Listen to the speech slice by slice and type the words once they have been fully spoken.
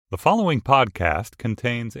The following podcast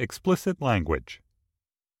contains explicit language.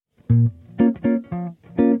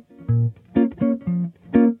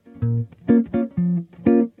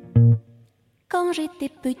 Quand j'étais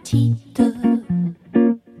petite,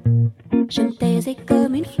 je me taisais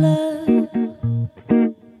comme une fleur.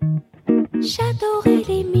 J'adorais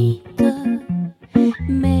les mythes,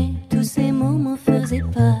 mais tous ces mots m'en faisaient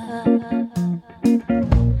peur.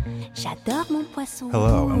 J'adore mon poisson.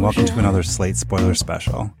 Hello, and welcome to another Slate Spoiler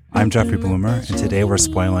Special. I'm Jeffrey Bloomer, and today we're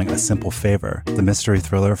spoiling A Simple Favor, the mystery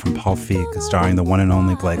thriller from Paul Feig, starring the one and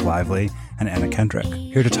only Blake Lively and Anna Kendrick.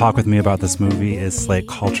 Here to talk with me about this movie is Slate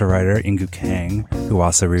culture writer Inkoo Kang, who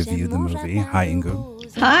also reviewed the movie. Hi,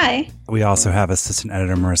 Inkoo. Hi. We also have assistant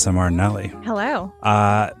editor Marissa Martinelli. Hello.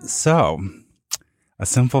 So, A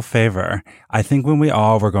Simple Favor. I think when we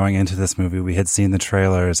all were going into this movie, we had seen the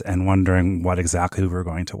trailers and wondering what exactly we were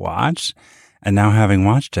going to watch. And now having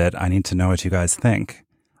watched it, I need to know what you guys think.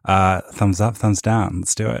 Thumbs up, thumbs down.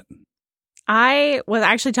 Let's do it. I was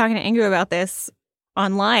actually talking to Inkoo about this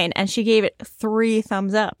online, and she gave it 3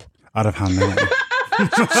 thumbs up. Out of how many?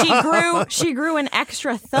 She grew an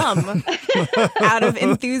extra thumb out of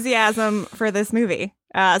enthusiasm for this movie.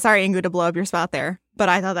 Sorry, Inkoo, to blow up your spot there, but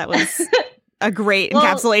I thought that was a great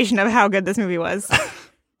encapsulation of how good this movie was.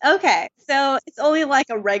 Okay, so it's only like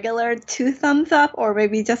a regular 2 thumbs up, or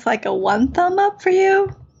maybe just like a 1 thumb up for you?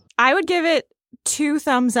 I would give it 2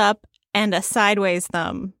 thumbs up and a sideways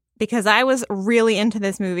thumb, because I was really into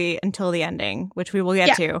this movie until the ending, which we will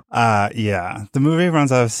get to. Yeah. The movie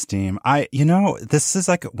runs out of steam. This is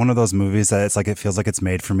like one of those movies that it's like, it feels like it's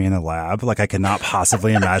made for me in a lab. Like I could not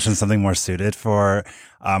possibly imagine something more suited for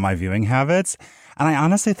my viewing habits. And I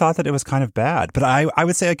honestly thought that it was kind of bad, but I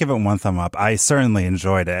would say I'd give it 1 thumb up. I certainly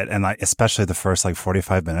enjoyed it. And especially the first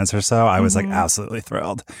 45 minutes or so, I was absolutely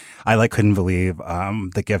thrilled. I couldn't believe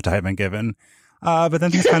the gift I had been given. But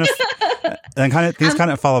then things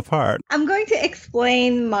kind of fall apart. I'm going to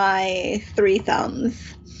explain my 3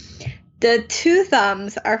 thumbs. The 2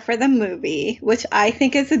 thumbs are for the movie, which I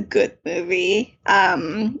think is a good movie.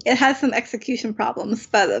 It has some execution problems,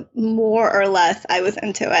 but more or less I was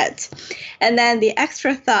into it. And then the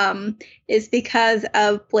extra thumb is because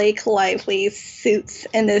of Blake Lively's suits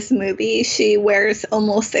in this movie. She wears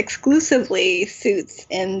almost exclusively suits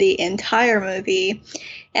in the entire movie.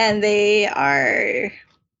 And they are...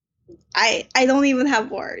 I don't even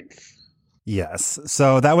have words. Yes.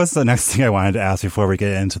 So that was the next thing I wanted to ask before we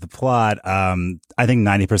get into the plot. I think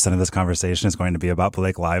 90% of this conversation is going to be about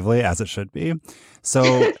Blake Lively, as it should be.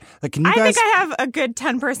 So can you guys... I think I have a good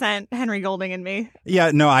 10% Henry Golding in me.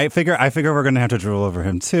 Yeah, no, I figure we're going to have to drool over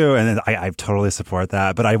him too. And I totally support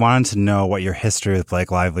that. But I wanted to know what your history with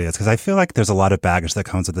Blake Lively is, because I feel like there's a lot of baggage that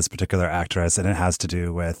comes with this particular actress, and it has to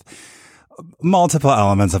do with multiple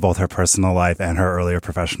elements of both her personal life and her earlier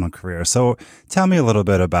professional career. So tell me a little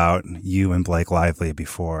bit about you and Blake Lively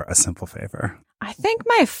before A Simple Favor. I think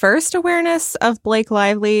my first awareness of Blake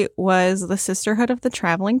Lively was the Sisterhood of the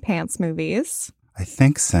Traveling Pants movies. I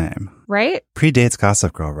think same. Right? Predates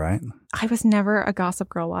Gossip Girl, right? I was never a Gossip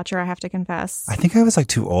Girl watcher, I have to confess. I think I was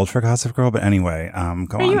too old for Gossip Girl, but anyway, go on.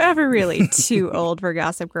 Are you ever really too old for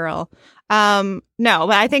Gossip Girl? No,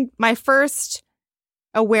 but I think my first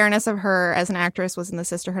awareness of her as an actress was in the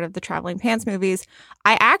Sisterhood of the Traveling Pants movies.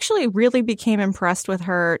 I actually really became impressed with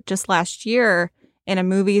her just last year in a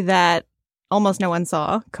movie that almost no one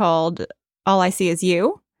saw called All I See Is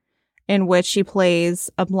You, in which she plays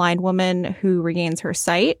a blind woman who regains her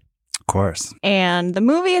sight. Of course. And the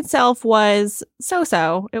movie itself was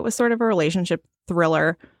so-so. It was sort of a relationship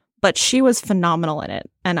thriller, but she was phenomenal in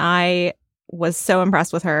it. And I was so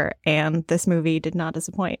impressed with her, and this movie did not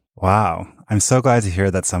disappoint. Wow. I'm so glad to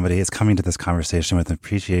hear that somebody is coming to this conversation with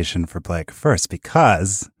appreciation for Blake first,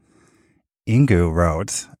 because Inkoo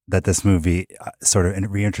wrote that this movie sort of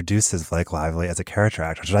reintroduces Blake Lively as a character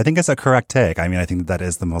actor, which I think is a correct take. I mean, I think that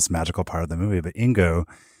is the most magical part of the movie. But Inkoo,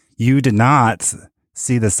 you did not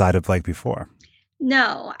see this side of Blake before.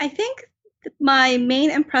 No, I think my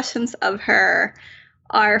main impressions of her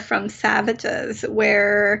are from Savages,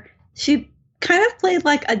 where she kind of played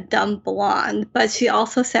like a dumb blonde, but she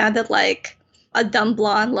also sounded like a dumb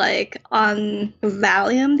blonde, on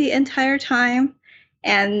Valium the entire time.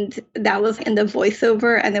 And that was in the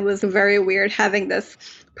voiceover, and it was very weird having this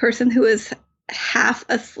person who is half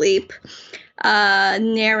asleep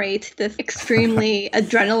narrate this extremely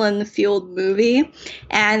adrenaline-fueled movie.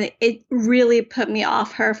 And it really put me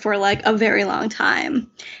off her for a very long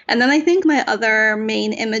time. And then I think my other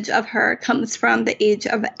main image of her comes from The Age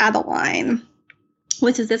of Adeline,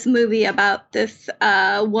 which is this movie about this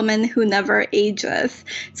woman who never ages.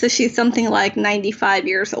 So she's something like 95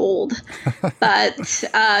 years old, but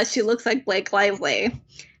she looks like Blake Lively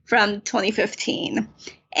from 2015.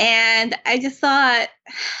 And I just thought,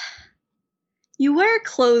 you wear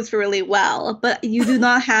clothes really well, but you do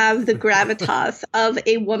not have the gravitas of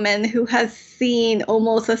a woman who has seen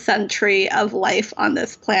almost a century of life on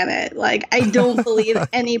this planet. Like, I don't believe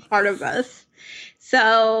any part of this.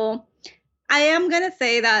 So I am going to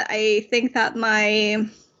say that I think that my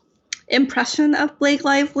impression of Blake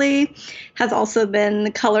Lively has also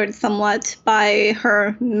been colored somewhat by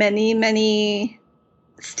her many, many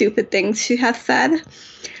stupid things she has said.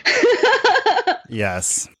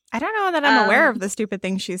 Yes. I don't know that I'm aware of the stupid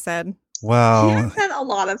things she said. Well, She has said a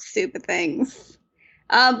lot of stupid things.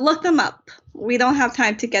 Look them up. We don't have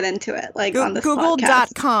time to get into it, like on this podcast.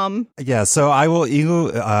 Google.com. yeah. So I will.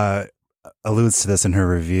 Igu alludes to this in her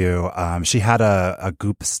review. She had a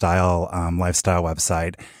Goop style lifestyle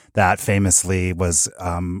website that famously was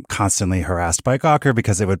constantly harassed by Gawker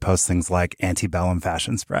because it would post things like antebellum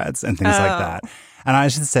fashion spreads and things like that. And I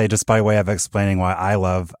should say, just by way of explaining why I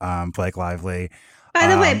love Blake Lively. By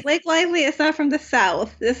the way, Blake Lively is not from the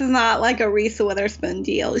South. This is not like a Reese Witherspoon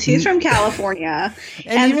deal. She's from California.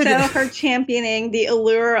 and so her championing the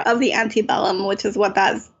allure of the antebellum, which is what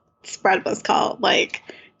that spread was called, like,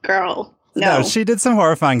 girl, no. She did some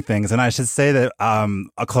horrifying things. And I should say that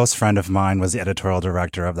a close friend of mine was the editorial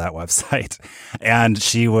director of that website. And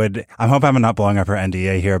she would, I hope I'm not blowing up her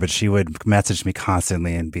NDA here, but she would message me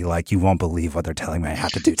constantly and be like, you won't believe what they're telling me I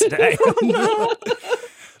have to do today.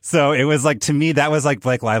 So it was like, to me, that was like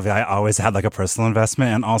Blake Lively. I always had like a personal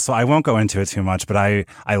investment. And also, I won't go into it too much, but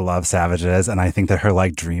I love Savages. And I think that her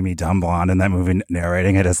like dreamy dumb blonde in that movie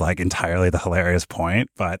narrating it is like entirely the hilarious point.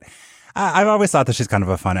 But I've always thought that she's kind of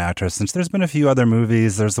a fun actress. Since there's been a few other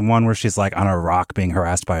movies. There's the one where she's like on a rock being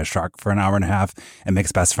harassed by a shark for an hour and a half and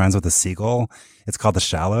makes best friends with a seagull. It's called The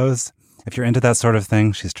Shallows. If you're into that sort of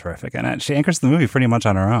thing, she's terrific in it. She anchors the movie pretty much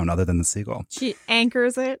on her own, other than the seagull. She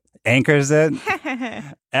anchors it. Anchors it.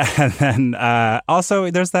 And then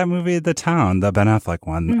also there's that movie, The Town, the Ben Affleck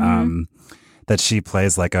one, that she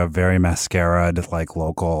plays like a very mascaraed, like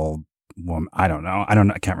local woman. I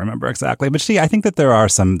can't remember exactly. But I think that there were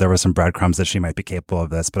some breadcrumbs that she might be capable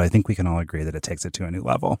of this, but I think we can all agree that it takes it to a new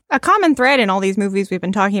level. A common thread in all these movies we've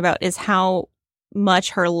been talking about is how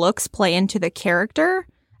much her looks play into the character,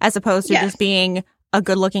 as opposed to just being a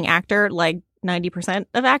good-looking actor like 90%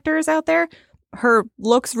 of actors out there. Her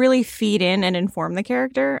looks really feed in and inform the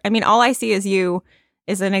character. I mean, All I See Is You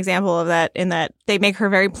is an example of that, in that they make her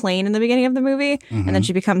very plain in the beginning of the movie, and then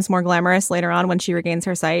she becomes more glamorous later on when she regains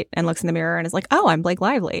her sight and looks in the mirror and is like, oh, I'm Blake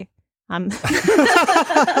Lively. I'm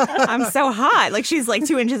I'm so hot. Like, she's like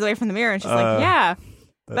 2 inches away from the mirror and she's like, yeah.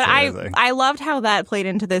 But I loved how that played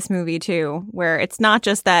into this movie, too, where it's not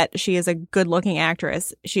just that she is a good-looking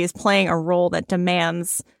actress. She is playing a role that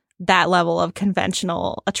demands that level of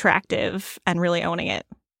conventional, attractive, and really owning it.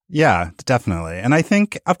 Yeah, definitely. And I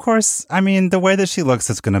think, of course, I mean, the way that she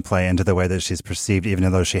looks is going to play into the way that she's perceived, even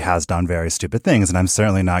though she has done very stupid things. And I'm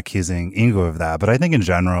certainly not accusing Ingu of that. But I think in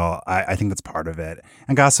general, I think that's part of it.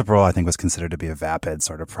 And Gossip Girl, I think, was considered to be a vapid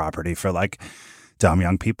sort of property for like dumb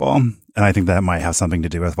young people. And I think that might have something to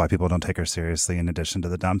do with why people don't take her seriously, in addition to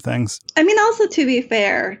the dumb things. I mean, also, to be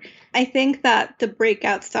fair, I think that the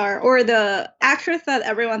breakout star, or the actress that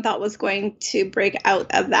everyone thought was going to break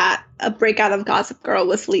out of that, a breakout of Gossip Girl,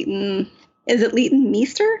 was Leighton. Is it Leighton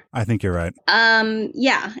Meester? I think you're right.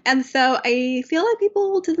 Yeah. And so I feel like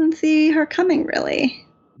people didn't see her coming, really.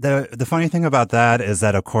 The funny thing about that is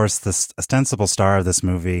that, of course, the ostensible star of this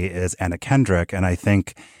movie is Anna Kendrick. And I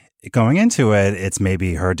think going into it, it's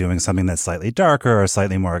maybe her doing something that's slightly darker or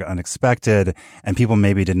slightly more unexpected, and people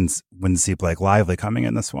maybe wouldn't see Blake Lively coming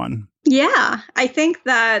in this one. Yeah, I think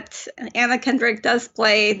that Anna Kendrick does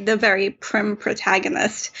play the very prim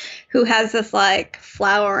protagonist who has this like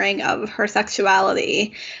flowering of her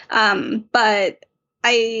sexuality. But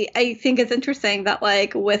I think it's interesting that,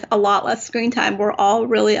 like, with a lot less screen time, we're all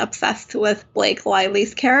really obsessed with Blake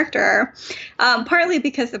Lively's character, partly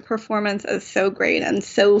because the performance is so great and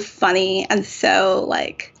so funny and so,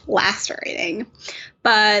 like, lacerating.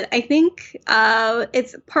 But I think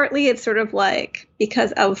it's sort of like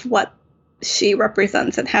because of what she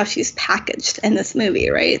represents and how she's packaged in this movie,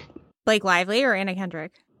 right? Blake Lively or Anna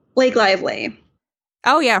Kendrick? Blake Lively.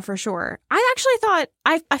 Oh, yeah, for sure. I actually thought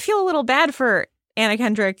I feel a little bad for Anna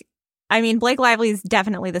Kendrick. I mean, Blake Lively is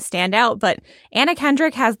definitely the standout, but Anna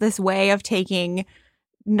Kendrick has this way of taking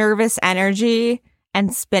nervous energy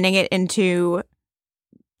and spinning it into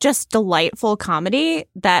just delightful comedy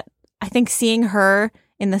that I think seeing her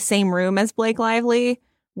in the same room as Blake Lively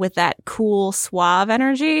with that cool, suave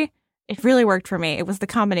energy. It really worked for me. It was the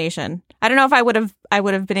combination. I don't know if I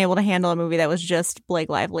would have been able to handle a movie that was just Blake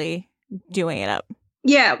Lively doing it up.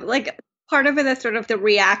 Yeah, like part of it is sort of the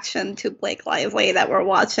reaction to Blake Lively that we're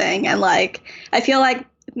watching. And like, I feel like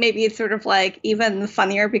maybe it's sort of like even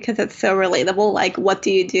funnier because it's so relatable. Like, what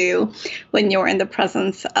do you do when you're in the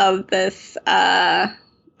presence of this, I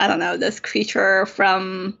don't know, this creature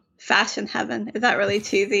from Fashion Heaven? Is that really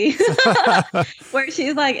cheesy? Where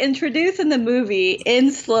she's like introduced in the movie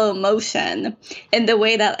in slow motion in the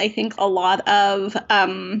way that I think a lot of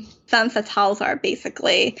femme fatales are,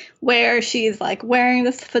 basically, where she's like wearing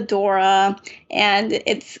this fedora and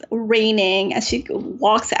it's raining and she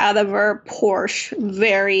walks out of her Porsche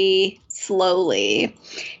very slowly,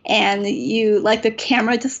 and you like the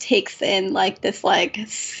camera just takes in like this like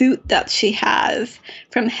suit that she has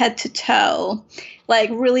from head to toe, like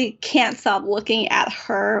really can't stop looking at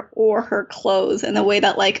her or her clothes in a way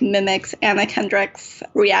that like mimics Anna Kendrick's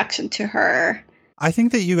reaction to her. I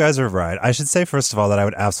think that you guys are right. I should say, first of all, that I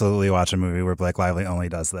would absolutely watch a movie where Blake Lively only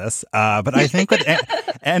does this. But I think with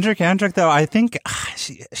Anna Kendrick, though, I think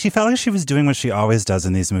she felt like she was doing what she always does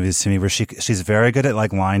in these movies to me, where she's very good at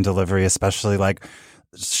like line delivery, especially like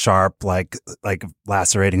sharp, like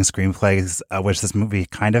lacerating screenplays, which this movie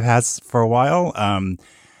kind of has for a while.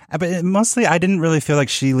 But mostly, I didn't really feel like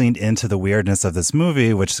she leaned into the weirdness of this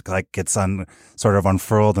movie, which like gets sort of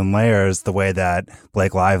unfurled in layers the way that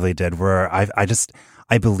Blake Lively did, where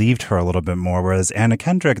I believed her a little bit more, whereas Anna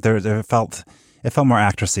Kendrick, it felt more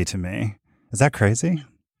actressy to me. Is that crazy?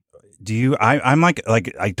 Do you? I'm like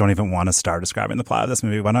I don't even want to start describing the plot of this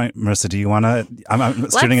movie. Why don't, Marissa? Do you want to? I'm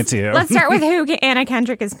shooting it to you. Let's start with who Anna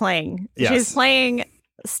Kendrick is playing. Yes. She's playing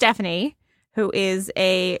Stephanie, who is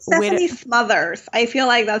a Stephanie Smothers. I feel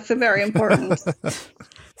like that's very important.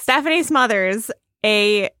 Stephanie Smothers,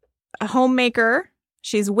 a homemaker.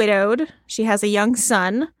 She's widowed. She has a young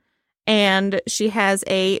son, and she has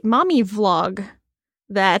a mommy vlog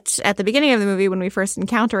that at the beginning of the movie, when we first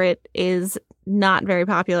encounter it, is not very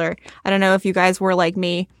popular. I don't know if you guys were like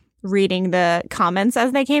me reading the comments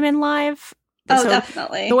as they came in live. Oh, so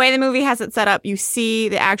definitely. The way the movie has it set up, you see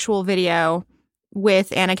the actual video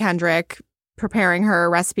with Anna Kendrick preparing her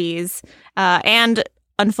recipes and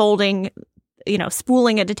unfolding,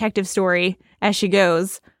 spooling a detective story as she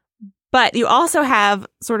goes. But you also have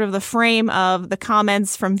sort of the frame of the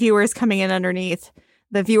comments from viewers coming in underneath,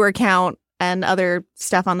 the viewer count and other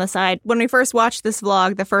stuff on the side. When we first watched this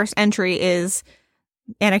vlog, the first entry is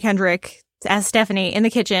Anna Kendrick as Stephanie in the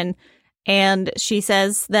kitchen. And she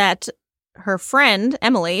says that her friend,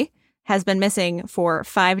 Emily, has been missing for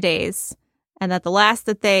 5 days. And that the last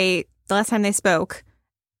time they spoke,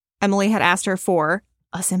 Emily had asked her for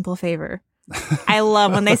a simple favor. I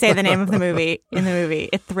love when they say the name of the movie in the movie.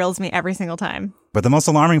 It thrills me every single time. But the most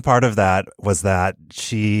alarming part of that was that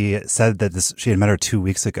she said that she had met her 2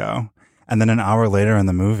 weeks ago. And then an hour later in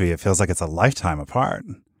the movie, it feels like it's a lifetime apart.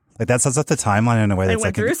 Like that sets up the timeline in a way that's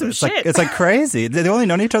went through some shit. It's like crazy. They've only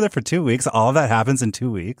known each other for 2 weeks. All of that happens in 2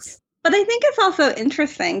 weeks. But I think it's also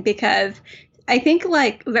interesting because I think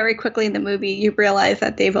like very quickly in the movie, you realize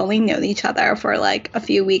that they've only known each other for like a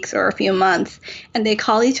few weeks or a few months. And they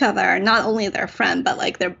call each other not only their friend, but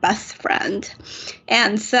like their best friend.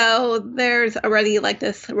 And so there's already like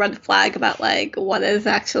this red flag about like what is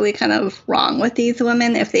actually kind of wrong with these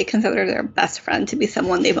women if they consider their best friend to be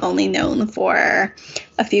someone they've only known for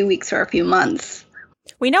a few weeks or a few months.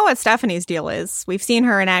 We know what Stephanie's deal is. We've seen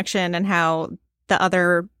her in action and how the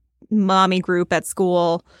other mommy group at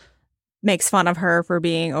school makes fun of her for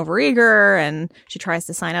being overeager, and she tries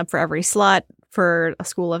to sign up for every slot for a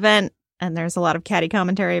school event, and there's a lot of catty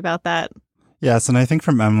commentary about that. Yes, and I think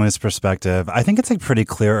from Emily's perspective, I think it's like pretty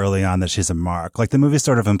clear early on that she's a mark. Like the movie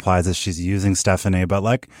sort of implies that she's using Stephanie, but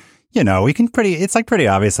like, it's like pretty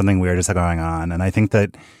obvious something weird is going on, and I think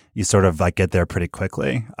that you sort of like get there pretty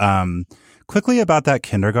quickly. Quickly about that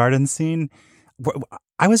kindergarten scene,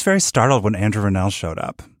 I was very startled when Andrew Rannell showed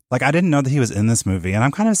up. Like, I didn't know that he was in this movie, and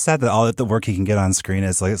I'm kind of sad that all the work he can get on screen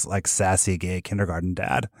is like sassy gay kindergarten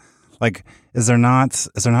dad. Like, is there not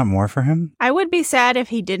more for him? I would be sad if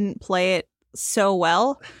he didn't play it so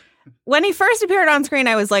well. When he first appeared on screen,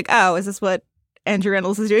 I was like, oh, is this what Andrew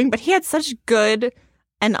Reynolds is doing? But he had such good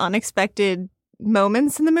and unexpected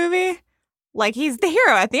moments in the movie. Like, he's the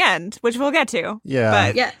hero at the end, which we'll get to. Yeah,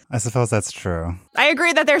 but yeah, I suppose that's true. I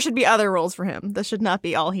agree that there should be other roles for him. This should not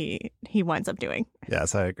be all he winds up doing.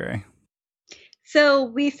 Yes, I agree. So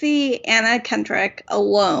we see Anna Kendrick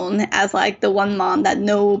alone as like the one mom that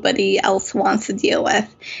nobody else wants to deal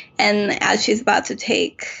with. And as she's about to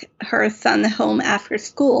take her son home after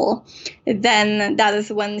school, then that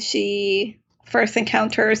is when she first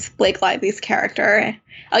encounters Blake Lively's character.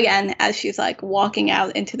 Again, as she's like walking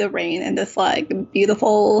out into the rain in this like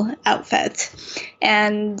beautiful outfit.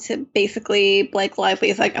 And basically Blake Lively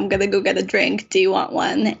is like, I'm going to go get a drink. Do you want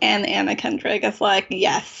one? And Anna Kendrick is like,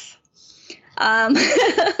 yes.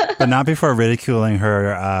 But not before ridiculing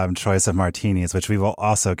her choice of martinis, which we will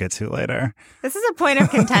also get to later. This is a point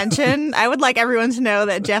of contention. I would like everyone to know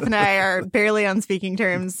that Jeff and I are barely on speaking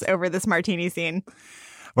terms over this martini scene.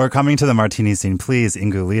 We're coming to the martini scene. Please,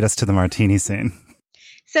 Ingu, lead us to the martini scene.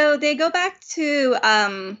 So they go back to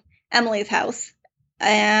Emily's house,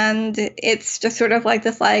 and it's just sort of like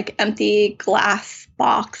this like empty glass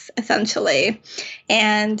box, essentially.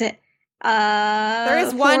 And there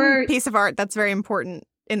is one piece of art that's very important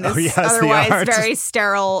in this otherwise very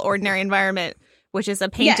sterile, ordinary environment, which is a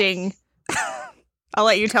painting. Yes. I'll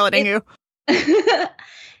let you tell it, Ingu.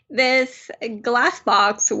 This glass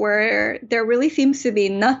box where there really seems to be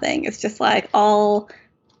nothing. It's just like all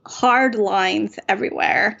hard lines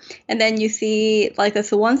everywhere. And then you see like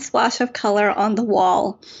this one splash of color on the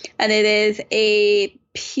wall. And it is a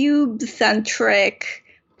pube-centric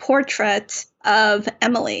portrait of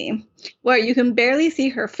Emily, where you can barely see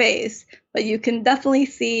her face, but you can definitely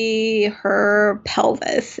see her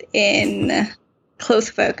pelvis in close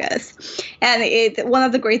focus. And one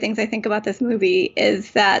of the great things I think about this movie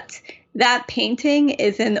is that painting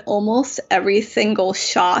is in almost every single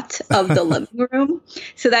shot of the living room,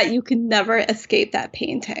 so that you can never escape that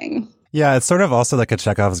painting. Yeah, it's sort of also like a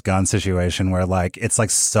Chekhov's gun situation where like it's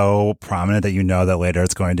like so prominent that you know that later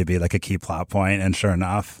it's going to be like a key plot point, and sure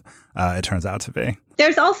enough, it turns out to be.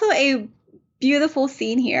 There's also a beautiful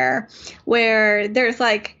scene here where there's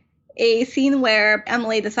like a scene where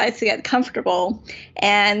Emily decides to get comfortable,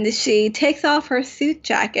 and she takes off her suit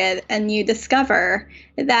jacket, and you discover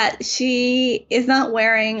that she is not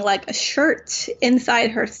wearing like a shirt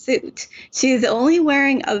inside her suit. She's only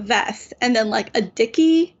wearing a vest and then like a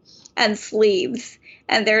dickie and sleeves.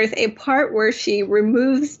 And there's a part where she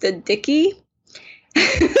removes the dickie.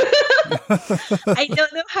 I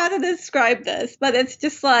don't know how to describe this, but it's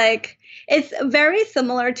just like, it's very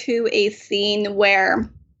similar to a scene where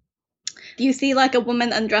you see like a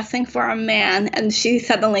woman undressing for a man and she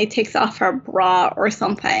suddenly takes off her bra or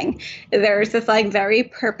something. There's this like very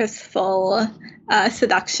purposeful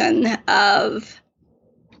seduction of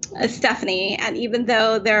Stephanie. And even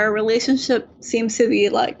though their relationship seems to be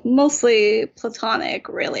like mostly platonic,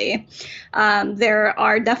 really, there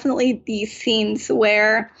are definitely these scenes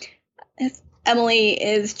where Emily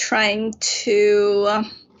is trying to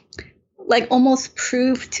like almost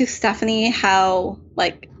prove to Stephanie how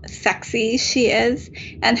like sexy she is,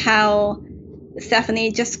 and how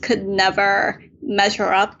Stephanie just could never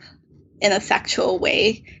measure up in a sexual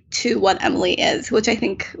way to what Emily is, which I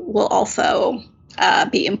think will also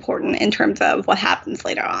be important in terms of what happens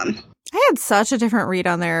later on. I had such a different read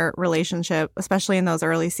on their relationship, especially in those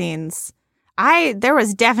early scenes. There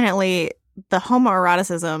was definitely the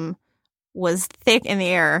homoeroticism was thick in the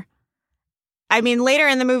air. I mean, later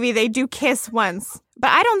in the movie, they do kiss once, but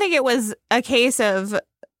I don't think it was a case of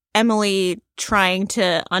Emily trying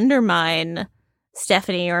to undermine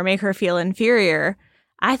Stephanie or make her feel inferior.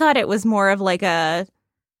 I thought it was more of like a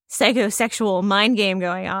psychosexual mind game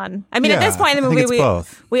going on. I mean, at this point in the movie,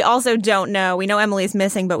 we also don't know. We know Emily's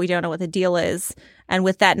missing, but we don't know what the deal is. And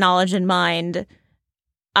with that knowledge in mind,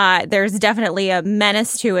 there's definitely a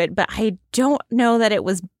menace to it, but I don't know that it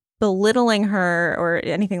was belittling her or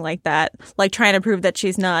anything like that, like trying to prove that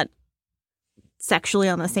she's not sexually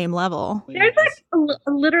on the same level. There's like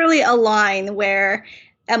literally a line where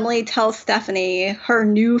Emily tells Stephanie, her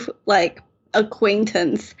new like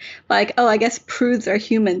acquaintance, like, oh, I guess prudes are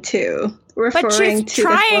human too. But she's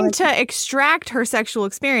trying to extract her sexual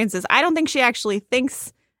experiences. I don't think she actually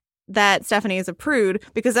thinks that Stephanie is a prude,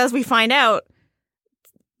 because as we find out,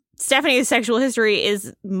 Stephanie's sexual history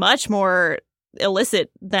is much more illicit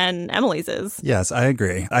than Emily's is. Yes, I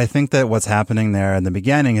agree. I think that what's happening there in the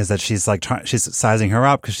beginning is that she's like she's sizing her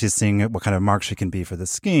up because she's seeing what kind of mark she can be for the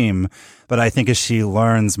scheme. But I think as she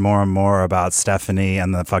learns more and more about Stephanie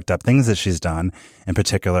and the fucked up things that she's done, in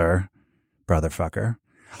particular, brother fucker,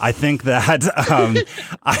 I think that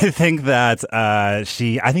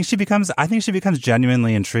she becomes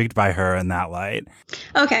genuinely intrigued by her in that light.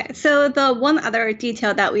 Okay, so the one other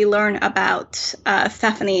detail that we learn about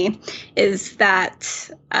Stephanie is that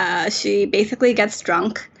she basically gets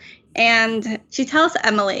drunk, and she tells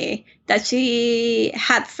Emily that she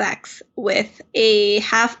had sex with a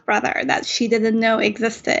half-brother that she didn't know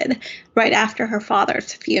existed right after her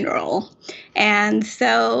father's funeral. And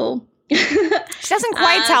so... She doesn't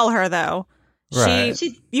quite tell her, though. Right.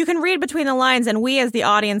 You can read between the lines, and we as the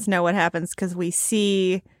audience know what happens because we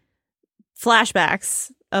see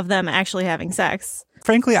flashbacks of them actually having sex.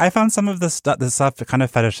 Frankly, I found some of this stuff kind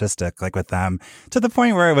of fetishistic, like with them, to the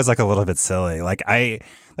point where it was like a little bit silly. Like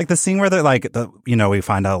the scene where they're like, we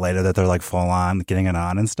find out later that they're like full on getting it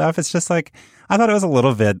on and stuff. It's just like, I thought it was a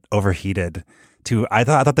little bit overheated. I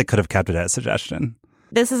thought they could have kept it as suggestion.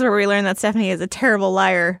 This is where we learn that Stephanie is a terrible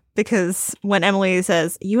liar, because when Emily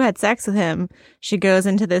says, you had sex with him, she goes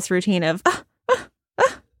into this routine of,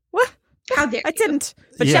 what? How dare I didn't.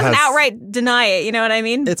 But she doesn't outright deny it, you know what I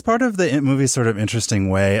mean? It's part of the movie's sort of interesting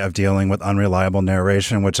way of dealing with unreliable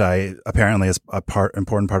narration, which apparently is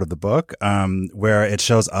important part of the book, where it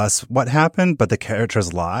shows us what happened, but the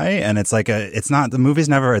characters lie. And it's like the movie's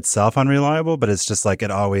never itself unreliable, but it's just like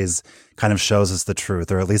it always kind of shows us the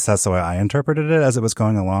truth, or at least that's the way I interpreted it as it was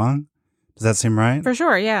going along. Does that seem right? For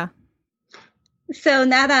sure, yeah. So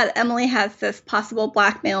now that Emily has this possible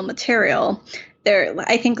blackmail material,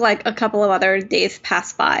 I think like a couple of other days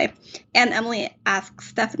pass by, and Emily asks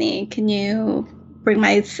Stephanie, can you bring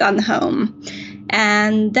my son home?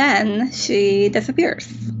 And then she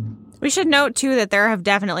disappears. We should note, too, that there have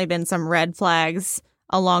definitely been some red flags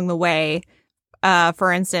along the way.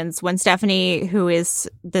 For instance, when Stephanie, who is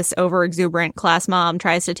this over-exuberant class mom,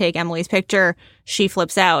 tries to take Emily's picture, she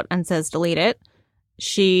flips out and says, delete it.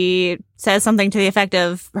 She says something to the effect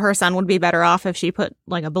of her son would be better off if she put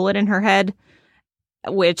like a bullet in her head,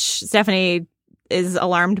 which Stephanie is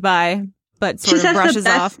alarmed by, but sort of brushes off. She says the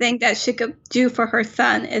best thing that she could do for her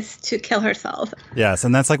son is to kill herself. Yes,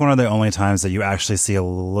 and that's like one of the only times that you actually see a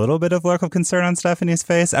little bit of look of concern on Stephanie's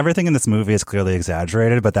face. Everything in this movie is clearly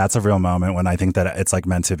exaggerated, but that's a real moment when I think that it's like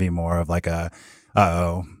meant to be more of like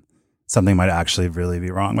something might actually really be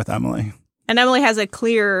wrong with Emily. And Emily has a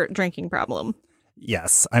clear drinking problem.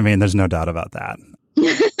 Yes, I mean, there's no doubt about that.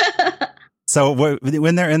 So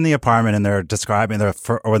when they're in the apartment and they're describing they're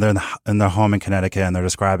in their home in Connecticut and they're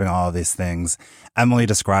describing all of these things, Emily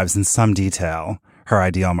describes in some detail her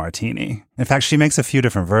ideal martini. In fact, she makes a few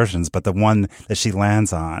different versions, but the one that she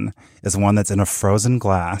lands on is one that's in a frozen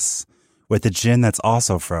glass with the gin that's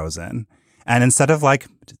also frozen. And instead of like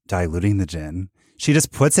diluting the gin, she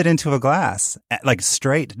just puts it into a glass, like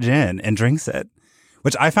straight gin, and drinks it.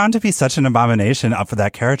 Which I found to be such an abomination up for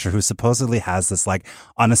that character who supposedly has this like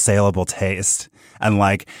unassailable taste, and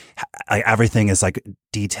like everything is like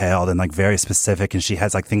detailed and like very specific, and she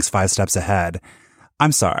has like things 5 steps ahead.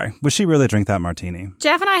 I'm sorry. Would she really drink that martini?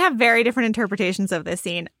 Jeff and I have very different interpretations of this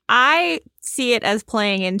scene. I see it as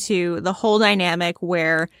playing into the whole dynamic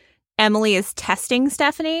where Emily is testing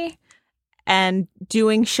Stephanie and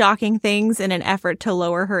doing shocking things in an effort to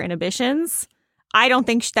lower her inhibitions. I don't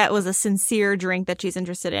think that was a sincere drink that she's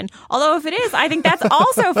interested in. Although if it is, I think that's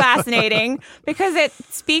also fascinating because it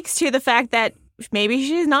speaks to the fact that maybe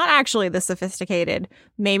she's not actually this sophisticated.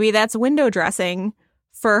 Maybe that's window dressing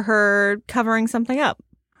for her covering something up.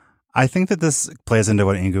 I think that this plays into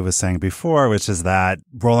what Ingu was saying before, which is that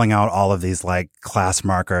rolling out all of these like class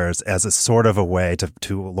markers as a sort of a way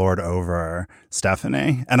to lord over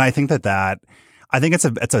Stephanie. And I think I think it's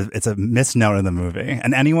a misnote in the movie,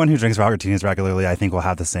 and anyone who drinks martinis regularly, I think, will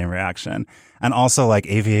have the same reaction. And also, like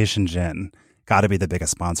Aviation Gin, got to be the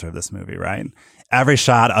biggest sponsor of this movie, right? Every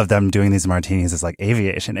shot of them doing these martinis is like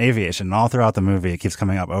aviation, and all throughout the movie, it keeps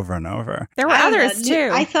coming up over and over. There were others too.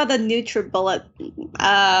 I saw the NutriBullet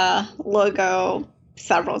logo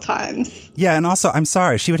several times. Yeah, and also, I'm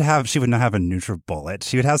sorry, she would not have a NutriBullet.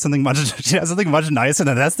 She would have something much nicer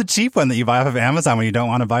than that's the cheap one that you buy off of Amazon when you don't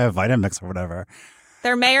want to buy a Vitamix or whatever.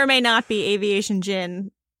 There may or may not be Aviation Gin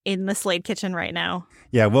in the Slade kitchen right now.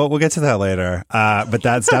 Yeah, we'll get to that later. But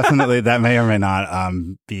that's definitely, that may or may not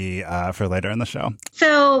be for later in the show.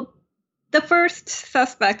 So the first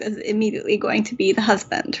suspect is immediately going to be the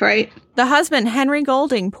husband, right? The husband, Henry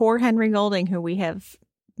Golding, poor Henry Golding, who we have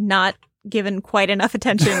not given quite enough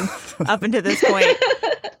attention up until this point.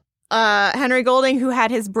 Henry Golding, who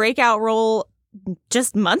had his breakout role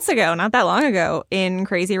just months ago, not that long ago, in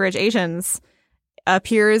Crazy Rich Asians,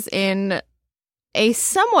 appears in a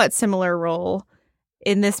somewhat similar role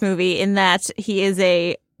in this movie, in that he is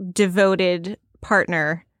a devoted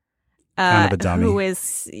partner kind of a dummy. Who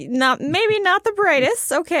is maybe not the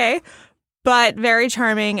brightest, okay, but very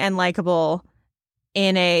charming and likable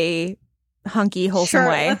in a hunky, wholesome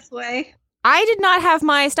way. I did not have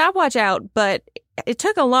my stopwatch out, but it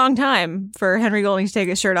took a long time for Henry Golding to take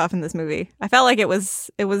his shirt off in this movie. I felt like it was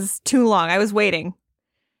too long. I was waiting.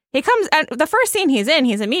 He comes at the first scene he's in,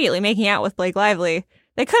 he's immediately making out with Blake Lively.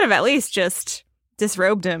 They could have at least just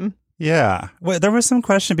disrobed him. Yeah. Well, there was some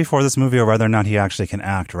question before this movie of whether or not he actually can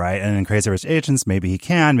act, right? And in Crazy Rich Asians, maybe he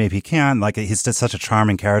can, maybe he can't. Like, he's just such a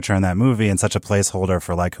charming character in that movie and such a placeholder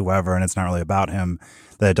for, like, whoever, and it's not really about him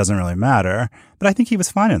that it doesn't really matter. But I think he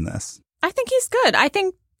was fine in this. I think he's good.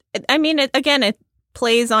 It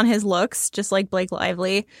plays on his looks, just like Blake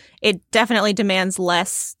Lively. It definitely demands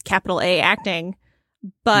less capital A acting,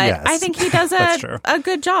 but Yes. I think he does a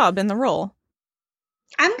good job in the role.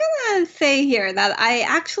 I'm going to say here that I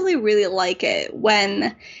actually really like it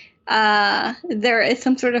when there is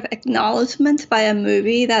some sort of acknowledgement by a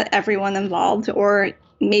movie that everyone involved, or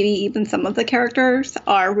maybe even some of the characters,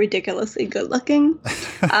 are ridiculously good looking.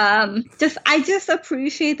 I just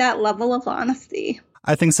appreciate that level of honesty.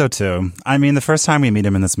 I think so too. I mean, the first time we meet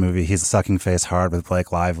him in this movie, he's sucking face hard with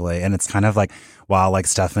Blake Lively, and it's kind of like, while like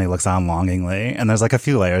Stephanie looks on longingly, and there's like a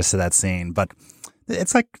few layers to that scene, but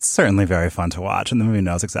it's like certainly very fun to watch, and the movie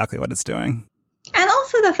knows exactly what it's doing. And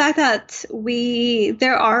also the fact that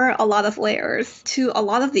there are a lot of layers to a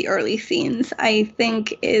lot of the early scenes, I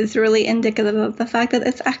think is really indicative of the fact that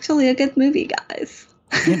it's actually a good movie, guys.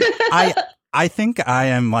 I think I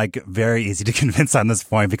am like very easy to convince on this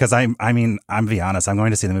point because I'm be honest, I'm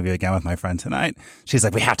going to see the movie again with my friend tonight. She's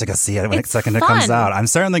like, we have to go see it when it's second it comes out. I'm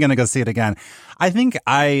certainly going to go see it again. I think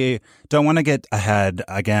I don't want to get ahead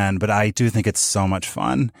again, but I do think it's so much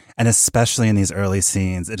fun. And especially in these early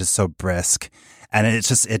scenes, it is so brisk. And it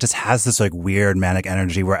just has this like weird manic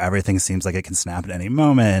energy where everything seems like it can snap at any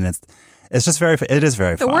moment. And it is very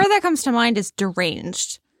fun. The word that comes to mind is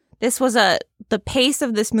deranged. This was the pace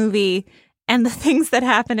of this movie and the things that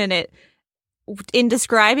happen in it, in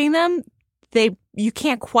describing them, you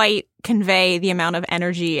can't quite convey the amount of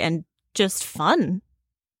energy and just fun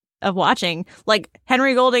of watching. Like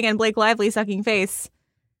Henry Golding and Blake Lively sucking face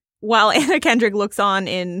while Anna Kendrick looks on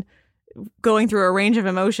in going through a range of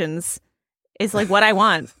emotions is like what I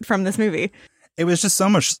want from this movie. It was just so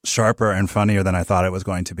much sharper and funnier than I thought it was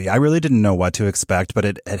going to be. I really didn't know what to expect, but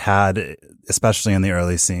it had, especially in the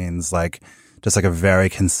early scenes, like just like a very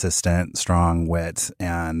consistent, strong wit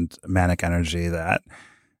and manic energy that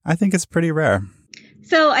I think is pretty rare.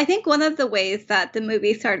 So I think one of the ways that the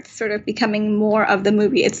movie starts sort of becoming more of the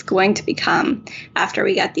movie it's going to become after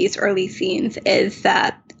we get these early scenes is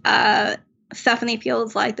that Stephanie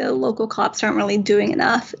feels like the local cops aren't really doing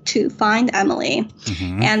enough to find Emily.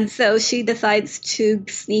 Mm-hmm. And so she decides to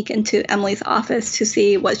sneak into Emily's office to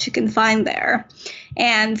see what she can find there.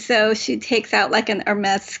 And so she takes out like an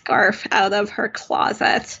Hermes scarf out of her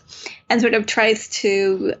closet and sort of tries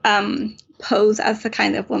to pose as the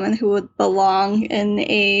kind of woman who would belong in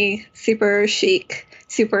a super chic,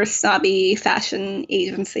 super snobby fashion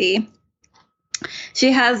agency.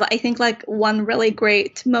 She has, I think, like one really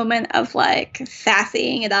great moment of like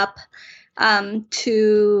sassying it up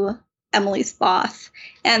to Emily's boss.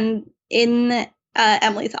 And in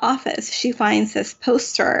Emily's office, she finds this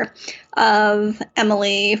poster of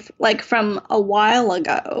Emily like from a while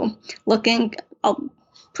ago, looking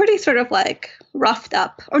pretty sort of like roughed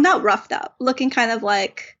up, or not roughed up, looking kind of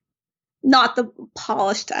like not the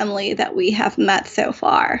polished Emily that we have met so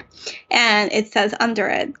far. And it says under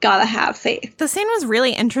it, gotta have faith. The scene was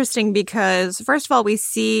really interesting because, first of all, we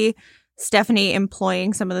see Stephanie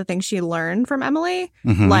employing some of the things she learned from Emily,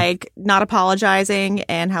 mm-hmm. like not apologizing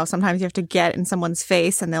and how sometimes you have to get in someone's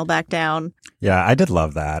face and they'll back down. Yeah, I did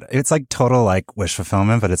love that. It's like total like wish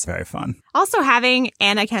fulfillment, but it's very fun. Also having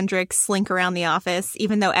Anna Kendrick slink around the office,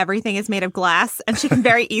 even though everything is made of glass and she can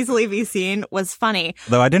very easily be seen, was funny.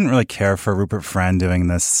 Though I didn't really care for Rupert Friend doing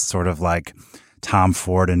this sort of like Tom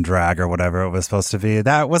Ford in drag or whatever it was supposed to be.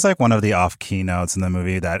 That was like one of the off-key notes in the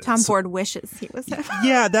movie that Tom Ford wishes he was him.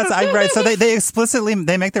 Yeah, that's right. So they explicitly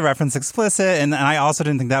make the reference explicit, and I also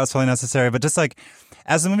didn't think that was totally necessary. But just like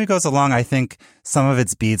as the movie goes along, I think some of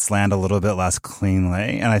its beats land a little bit less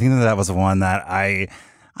cleanly, and I think that was one that I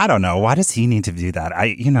don't know, why does he need to do that?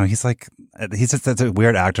 He's just such a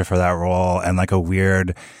weird actor for that role, and like a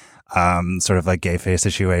weird sort of like gay face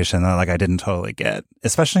situation that like I didn't totally get,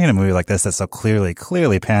 especially in a movie like this that so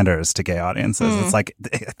clearly panders to gay audiences. It's like,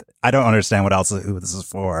 I don't understand who this is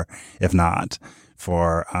for, if not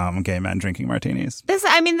for gay men drinking martinis.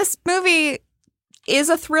 This movie is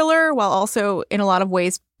a thriller while also in a lot of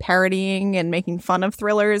ways parodying and making fun of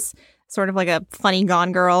thrillers, sort of like a funny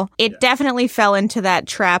Gone Girl. It definitely fell into that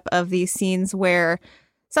trap of these scenes where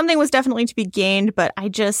something was definitely to be gained, but I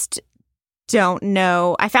just don't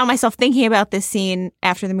know. I found myself thinking about this scene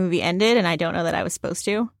after the movie ended, and I don't know that I was supposed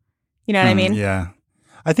to. You know what I mean? Yeah.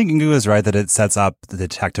 I think Ingu is right that it sets up the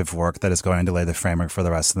detective work that is going to lay the framework for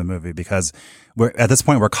the rest of the movie, because we're at this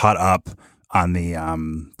point we're caught up on the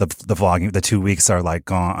vlogging. The 2 weeks are like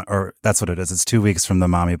gone, or that's what it is. It's 2 weeks from the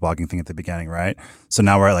mommy blogging thing at the beginning, right? So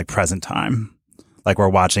now we're at like present time. Like we're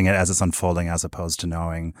watching it as it's unfolding as opposed to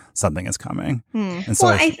knowing something is coming. And so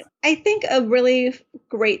I think a really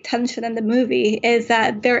great tension in the movie is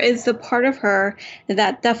that there is a part of her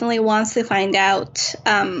that definitely wants to find out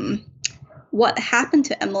what happened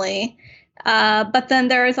to Emily. But then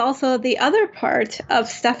there is also the other part of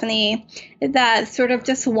Stephanie that sort of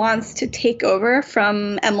just wants to take over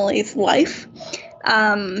from Emily's life.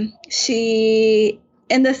 She,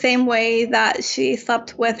 in the same way that she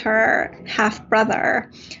slept with her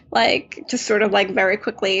half-brother, like just sort of like very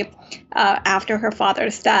quickly after her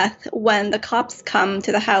father's death, when the cops come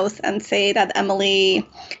to the house and say that Emily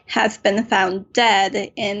has been found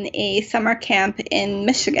dead in a summer camp in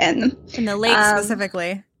Michigan. In the lake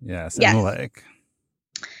specifically. Yes, in the lake.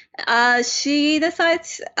 She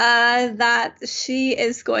decides that she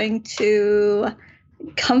is going to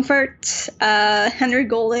comfort Henry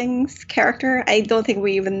Golding's character. I don't think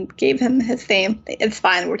we even gave him his name. It's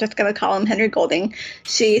fine. We're just going to call him Henry Golding.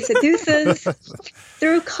 She seduces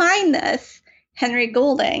through kindness Henry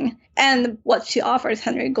Golding. And what she offers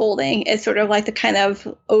Henry Golding is sort of like the kind of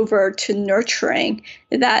over to nurturing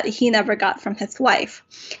that he never got from his wife.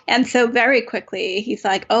 And so very quickly, he's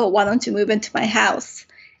like, oh, why don't you move into my house?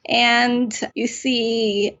 And you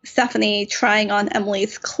see Stephanie trying on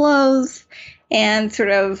Emily's clothes and sort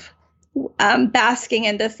of basking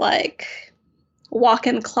in this like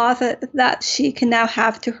walk-in closet that she can now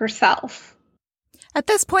have to herself. At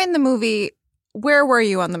this point in the movie, where were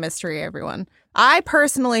you on the mystery, everyone? I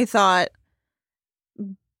personally thought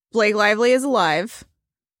Blake Lively is alive.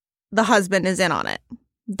 The husband is in on it.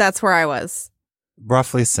 That's where I was.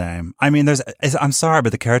 Roughly same. I mean, I'm sorry,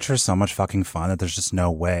 but the character is so much fucking fun that there's just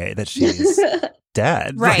no way that she's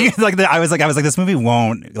dead. Right. I was like, this movie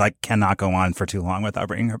cannot go on for too long without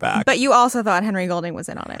bringing her back. But you also thought Henry Golding was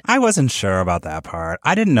in on it. I wasn't sure about that part.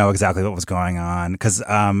 I didn't know exactly what was going on because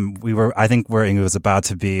I think where Ingu was about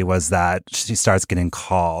to be was that she starts getting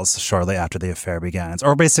calls shortly after the affair begins.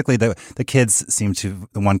 Or basically the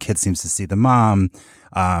one kid seems to see the mom,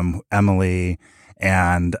 Emily,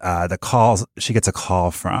 and she gets a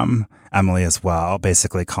call from Emily as well,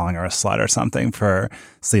 basically calling her a slut or something for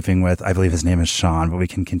sleeping with, I believe his name is Sean, but we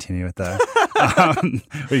can continue with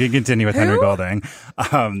Henry Golding.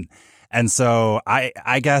 And so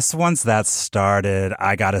I guess once that started,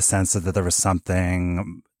 I got a sense that there was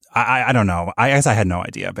something, I don't know. I guess I had no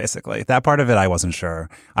idea, basically. That part of it, I wasn't sure.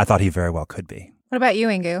 I thought he very well could be. What about you,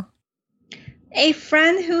 Ingu? A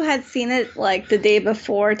friend who had seen it like the day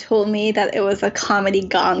before told me that it was a comedy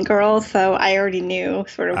Gone Girl, so I already knew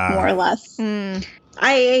sort of more or less.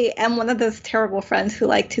 I am one of those terrible friends who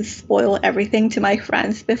like to spoil everything to my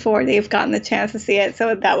friends before they've gotten the chance to see it,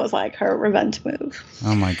 so that was like her revenge move.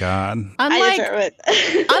 Oh my God. I deserve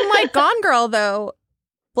it. Unlike Gone Girl, though,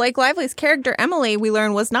 Blake Lively's character, Emily, we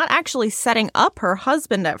learned was not actually setting up her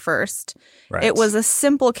husband at first. Right. It was a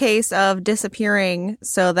simple case of disappearing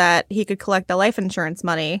so that he could collect the life insurance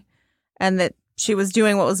money, and that she was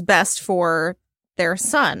doing what was best for their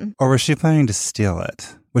son. Or was she planning to steal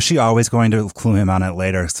it? Was she always going to clue him on it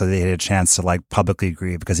later so they had a chance to like publicly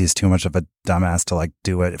grieve because he's too much of a dumbass to like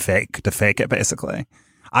do it fake it, basically?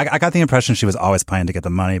 I got the impression she was always planning to get the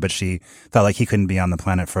money, but she felt like he couldn't be on the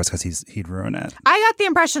planet first because he'd ruin it. I got the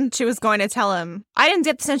impression she was going to tell him. I didn't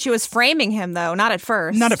get the sense she was framing him, though. Not at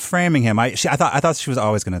first. Not at framing him. I thought she was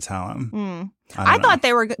always going to tell him. I thought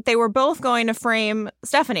they were both going to frame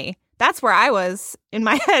Stephanie. That's where I was in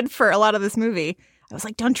my head for a lot of this movie. I was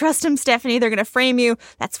like, don't trust him, Stephanie. They're going to frame you.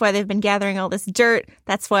 That's why they've been gathering all this dirt.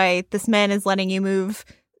 That's why this man is letting you move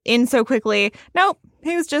in so quickly. Nope.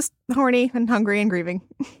 He was just horny and hungry and grieving.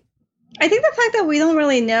 I think the fact that we don't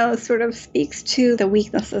really know sort of speaks to the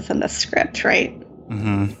weaknesses in the script, right?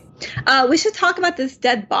 Mm-hmm. We should talk about this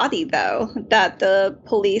dead body, though, that the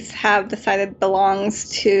police have decided belongs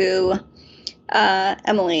to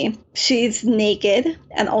Emily. She's naked,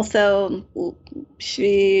 and also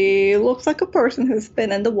she looks like a person who's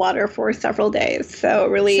been in the water for several days, so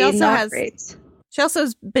really not great. She also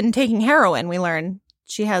has been taking heroin, we learn.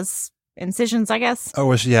 She has incisions, I guess.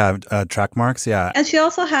 Oh, track marks, yeah. And she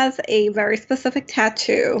also has a very specific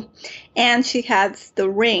tattoo, and she has the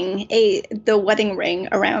wedding ring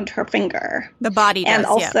around her finger. The body does, and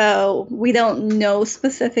also, we don't know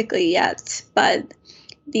specifically yet, but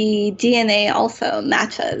the DNA also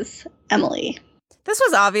matches Emily. This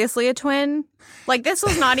was obviously a twin. Like, this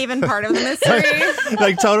was not even part of the mystery.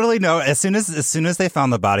 Like, totally no. As soon as they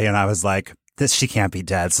found the body, and I was like, this she can't be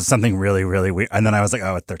dead. So something really, really weird. And then I was like,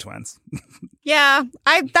 oh, they're twins. Yeah,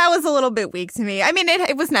 that was a little bit weak to me. I mean,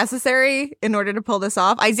 it was necessary in order to pull this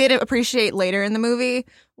off. I did appreciate later in the movie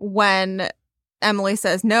when Emily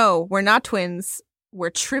says, "No, we're not twins. We're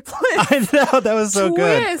triplets." I know, that was so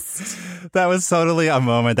Twist. good. That was totally a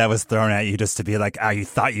moment that was thrown at you just to be like, oh, you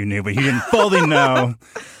thought you knew, but you didn't fully know.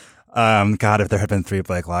 God, if there had been 3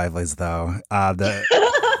 Blake Lively's, though,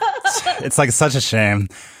 it's like such a shame.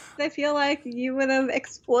 I feel like you would have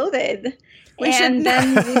exploded. Then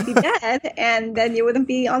you'd be dead, and then you wouldn't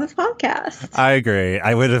be on this podcast. I agree.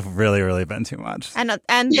 I would have really, really been too much. And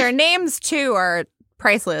their names, too, are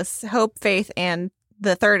priceless. Hope, Faith, and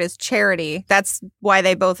the third is Charity. That's why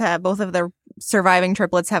they both of their surviving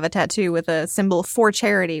triplets have a tattoo with a symbol for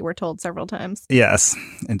charity, we're told several times. Yes,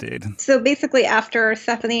 indeed. So basically, after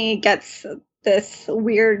Stephanie gets this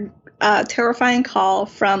weird, terrifying call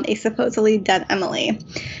from a supposedly dead Emily,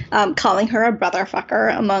 calling her a brother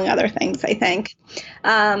fucker, among other things, I think,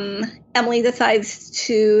 Emily decides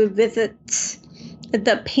to visit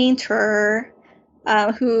the painter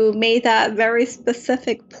who made that very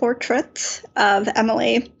specific portrait of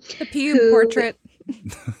Emily. The Pew portrait.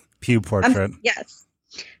 Pew portrait. Yes.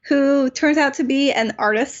 Who turns out to be an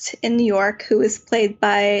artist in New York who is played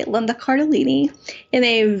by Linda Cardellini in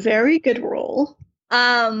a very good role.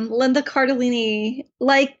 Linda Cardellini,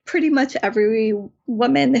 like pretty much every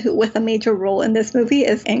woman with a major role in this movie,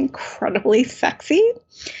 is incredibly sexy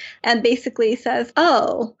and basically says,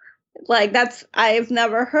 oh, like I've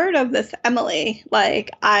never heard of this Emily.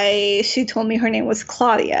 She told me her name was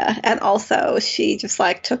Claudia. And also she just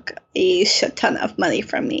took a shit ton of money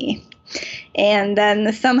from me. And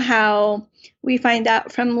then somehow we find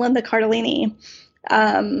out from Linda Cardellini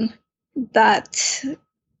that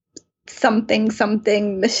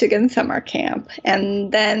something Michigan summer camp.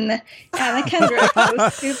 And then Anna Kendrick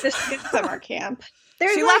goes to Michigan summer camp.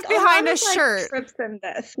 She left behind a shirt. Trips in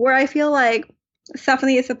this where I feel like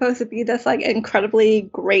Stephanie is supposed to be this incredibly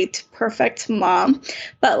great, perfect mom,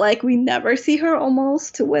 but we never see her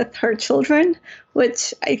almost with her children,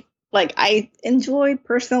 which I enjoyed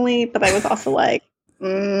personally, but I was also it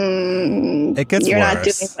gets you're worse. Not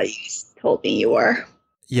doing what you told me you were.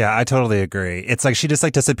 Yeah, I totally agree. It's she just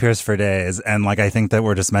disappears for days, and I think that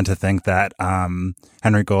we're just meant to think that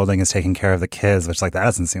Henry Golding is taking care of the kids, which that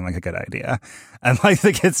doesn't seem like a good idea. And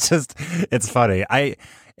the kids it's funny.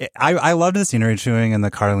 I loved the scenery chewing in the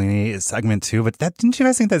Cardellini segment too, but didn't you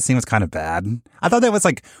guys think that scene was kind of bad? I thought that was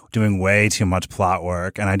doing way too much plot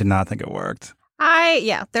work, and I did not think it worked.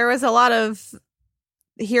 There was a lot of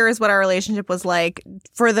here's what our relationship was like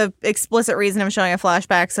for the explicit reason of showing a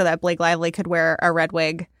flashback so that Blake Lively could wear a red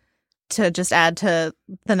wig to just add to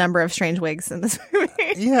the number of strange wigs in this movie.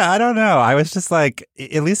 Yeah, I don't know. I was just at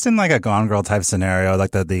least in a Gone Girl type scenario,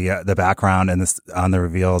 the background and this on the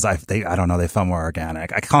reveals, I don't know, they felt more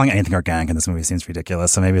organic. Calling anything organic in this movie seems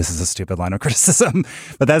ridiculous, so maybe this is a stupid line of criticism.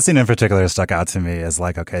 But that scene in particular stuck out to me as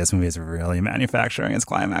okay, this movie is really manufacturing its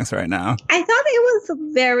climax right now. I thought it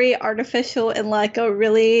was very artificial in a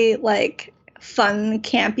really fun,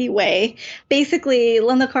 campy way. Basically,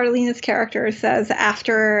 Linda Cardellini's character says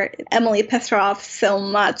after Emily pissed her off so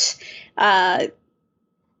much,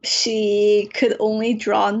 she could only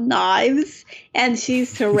draw knives, and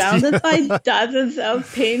she's surrounded by dozens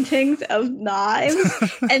of paintings of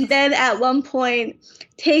knives. And then at one point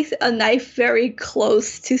takes a knife very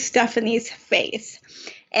close to Stephanie's face.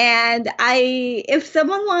 And if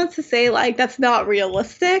someone wants to say that's not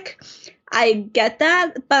realistic, I get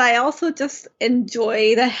that, but I also just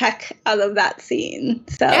enjoy the heck out of that scene.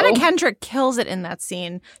 So Anna Kendrick kills it in that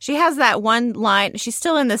scene. She has that one line. She's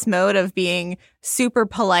still in this mode of being super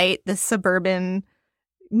polite, this suburban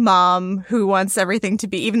mom who wants everything to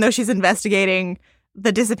be, even though she's investigating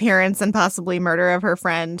the disappearance and possibly murder of her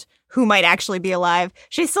friend who might actually be alive.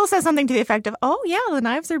 She still says something to the effect of, "Oh yeah, the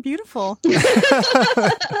knives are beautiful."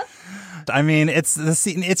 I mean, it's the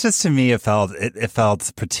scene. It's just, to me, it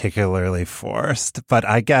felt particularly forced. But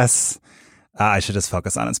I guess I should just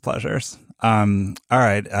focus on its pleasures. All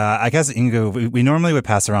right. I guess, Ingu, we normally would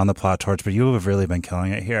pass around the plot torch, but you have really been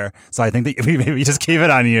killing it here. So I think that we maybe just keep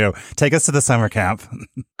it on you. Take us to the summer camp.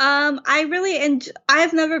 I really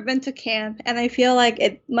I've never been to camp, and I feel like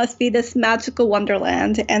it must be this magical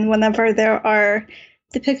wonderland. And whenever there are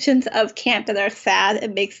depictions of camp that are sad,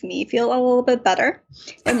 it makes me feel a little bit better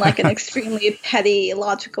in an extremely petty,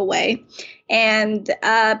 logical way. And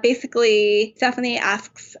basically, Stephanie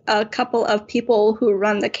asks a couple of people who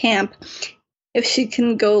run the camp if she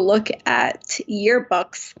can go look at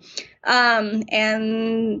yearbooks.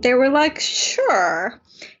 And they were like, sure.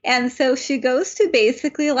 And so she goes to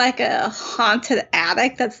basically like a haunted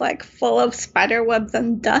attic that's like full of spider webs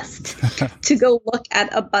and dust to go look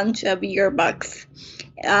at a bunch of yearbooks,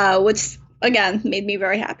 which again made me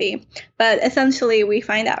very happy. But essentially we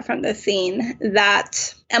find out from the scene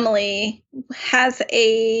that Emily has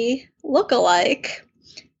a lookalike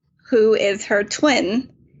who is her twin,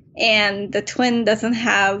 and the twin doesn't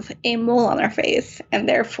have a mole on her face, and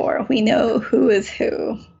therefore we know who is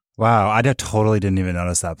who. Wow, totally didn't even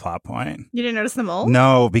notice that plot point. You didn't notice the mole?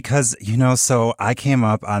 No, because, so I came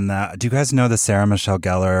up on that. Do you guys know the Sarah Michelle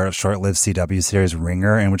Gellar short-lived CW series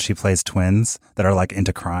Ringer, in which she plays twins that are like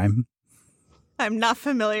into crime? I'm not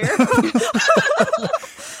familiar.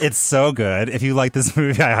 It's so good. If you like this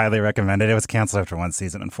movie, I highly recommend it. It was canceled after one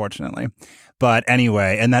season, unfortunately. But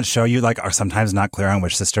anyway, in that show, you are sometimes not clear on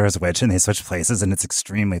which sister is which, and they switch places, and it's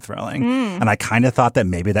extremely thrilling. And I kind of thought that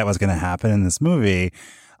maybe that was going to happen in this movie.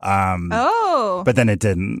 But then it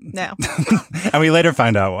didn't. No. And we later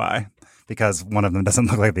find out why, because one of them doesn't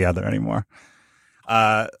look like the other anymore.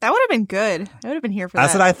 That would have been good. I would have been here for that.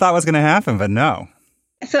 That's what I thought was going to happen, but no.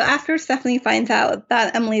 So after Stephanie finds out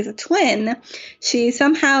that Emily's a twin, she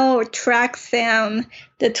somehow tracks down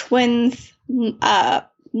the twins'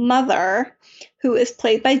 mother, who is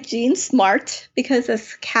played by Jean Smart, because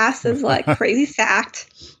this cast is like crazy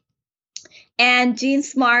stacked. And Jean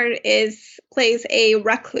Smart plays a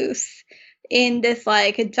recluse in this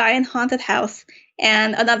like a giant haunted house.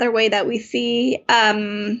 And another way that we see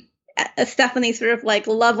Stephanie sort of like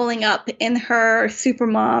leveling up in her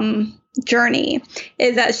supermom journey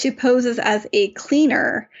is that she poses as a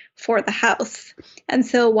cleaner for the house. And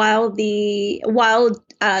so while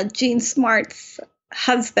Jean Smart's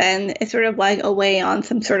husband is sort of like away on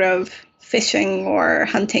some sort of fishing or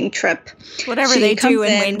hunting trip, whatever they do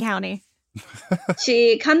in Wayne County,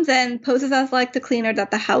 she comes in, poses as like the cleaner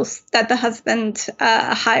that the husband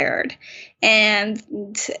hired, and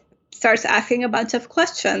starts asking a bunch of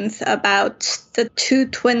questions about the two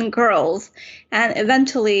twin girls. And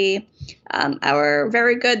eventually, our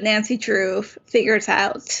very good Nancy Drew figures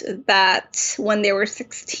out that when they were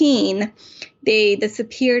 16, they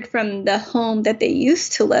disappeared from the home that they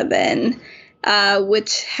used to live in,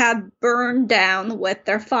 which had burned down with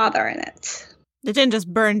their father in it. It didn't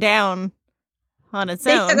just burn down on its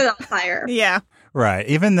own. They set it on fire. Yeah. Right.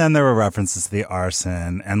 Even then, there were references to the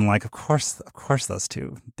arson, and like, of course, those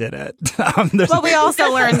two did it. Well, we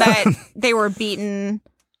also learned that they were beaten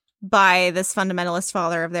by this fundamentalist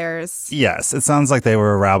father of theirs. Yes, it sounds like they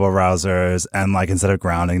were rabble rousers, and like instead of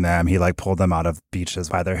grounding them, he like pulled them out of beaches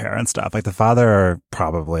by their hair and stuff. Like the father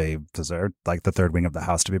probably deserved like the third wing of the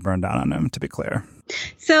house to be burned down on him, to be clear.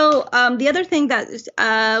 So the other thing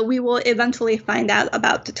that we will eventually find out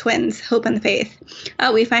about the twins, Hope and Faith,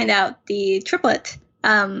 we find out the triplet,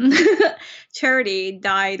 Charity,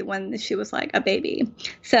 died when she was like a baby.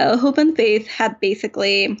 So Hope and Faith had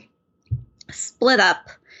basically split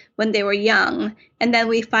up when they were young. And then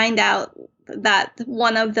we find out that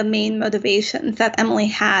one of the main motivations that Emily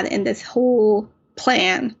had in this whole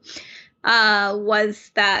plan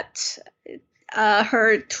was that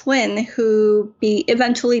her twin, who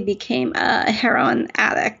eventually became a heroin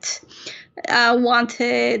addict,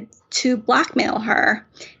 wanted to blackmail her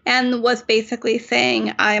and was basically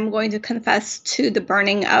saying, I'm going to confess to the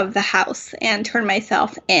burning of the house and turn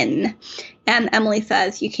myself in. And Emily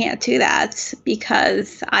says, you can't do that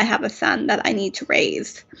because I have a son that I need to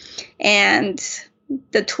raise. And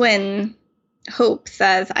the twin, Hope,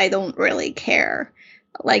 says, I don't really care.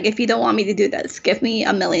 Like, if you don't want me to do this, give me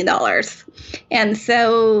 $1 million. And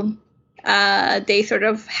so they sort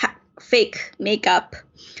of fake makeup.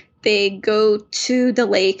 They go to the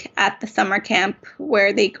lake at the summer camp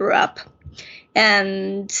where they grew up.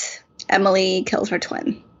 And Emily kills her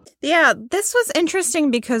twin. Yeah, this was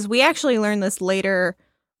interesting because we actually learned this later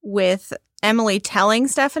with Emily telling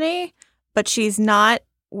Stephanie, but she's not,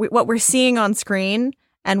 what we're seeing on screen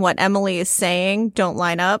and what Emily is saying don't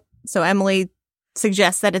line up. So Emily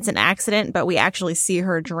suggests that it's an accident, but we actually see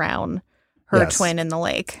her drown her twin in the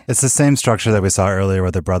lake. It's the same structure that we saw earlier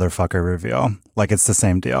with the brother fucker reveal. Like, it's the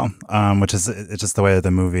same deal, which is it's just the way that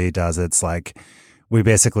the movie does. It's like, we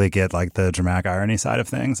basically get like the dramatic irony side of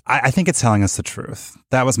things. I think it's telling us the truth.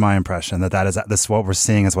 That was my impression, this what we're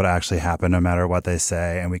seeing is what actually happened, no matter what they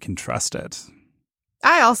say, and we can trust it.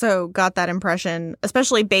 I also got that impression,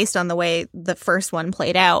 especially based on the way the first one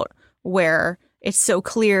played out, where it's so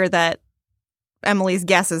clear that Emily's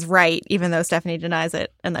guess is right, even though Stephanie denies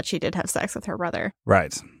it, and that she did have sex with her brother.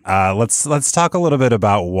 Right. Let's talk a little bit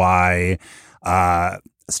about why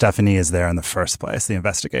Stephanie is there in the first place, the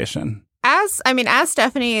investigation. As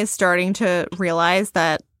Stephanie is starting to realize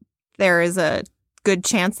that there is a good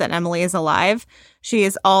chance that Emily is alive, she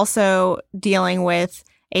is also dealing with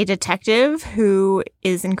a detective who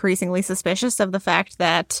is increasingly suspicious of the fact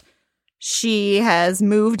that she has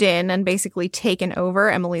moved in and basically taken over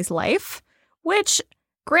Emily's life, which,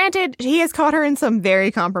 granted, he has caught her in some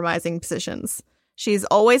very compromising positions. She's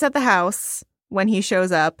always at the house when he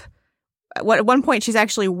shows up. At one point, she's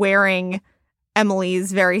actually wearing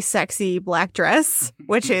Emily's very sexy black dress,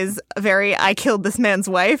 which is very I killed this man's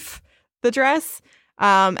wife, the dress.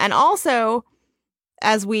 And also,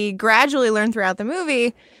 as we gradually learn throughout the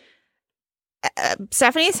movie,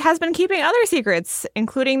 Stephanie has been keeping other secrets,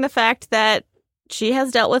 including the fact that she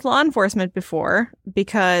has dealt with law enforcement before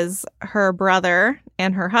because her brother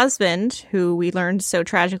and her husband, who we learned so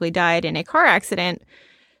tragically died in a car accident,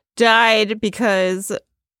 died because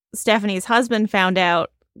Stephanie's husband found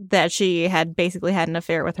out that she had basically had an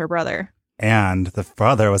affair with her brother. And the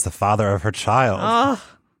brother was the father of her child. Oh,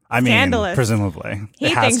 scandalous. Presumably. He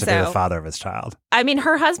it has thinks to be so. the father of his child. I mean,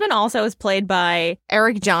 her husband also is played by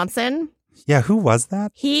Eric Johnson. Yeah, who was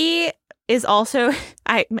that? He is also,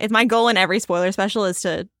 my goal in every spoiler special is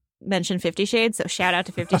to mention 50 Shades, so shout out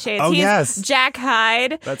to 50 Shades. Oh, He's yes. Jack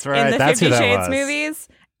Hyde That's right. in the That's 50 who that Shades was. movies.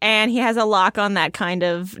 And he has a lock on that kind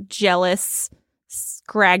of jealous,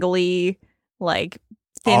 scraggly, like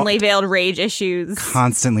thinly veiled rage issues.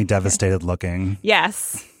 Constantly devastated looking.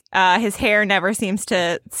 Yes. His hair never seems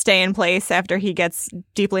to stay in place after he gets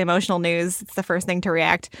deeply emotional news. It's the first thing to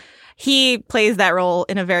react. He plays that role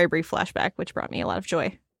in a very brief flashback, which brought me a lot of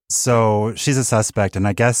joy. So she's a suspect, and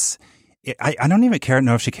I guess I don't even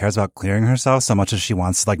know if she cares about clearing herself so much as she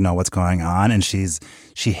wants to like know what's going on, and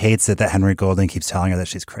she hates it that Henry Golding keeps telling her that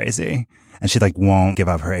she's crazy, and she like won't give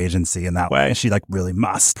up her agency in that way. She like really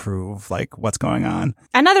must prove like what's going on.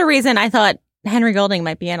 Another reason I thought Henry Golding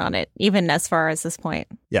might be in on it, even as far as this point.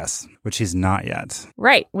 Yes, which he's not yet.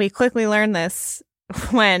 Right. We quickly learn this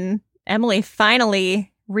when Emily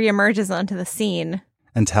finally reemerges onto the scene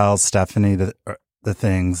and tells Stephanie the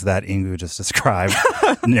things that Ingu just described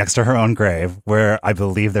next to her own grave, where I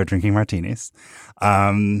believe they're drinking martinis.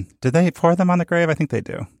 Did they pour them on the grave? I think they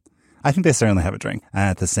do. I think they certainly have a drink. And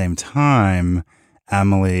at the same time,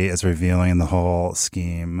 Emily is revealing the whole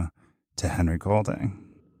scheme to Henry Golding,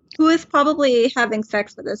 who is probably having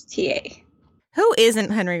sex with his TA. Who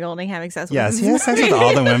isn't Henry Golding having sex with? Yes, he has sex with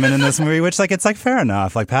all the women in this movie, which like it's like fair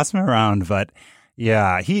enough. Like pass him around, but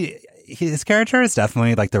yeah, his character is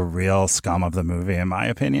definitely like the real scum of the movie, in my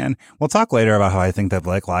opinion. We'll talk later about how I think that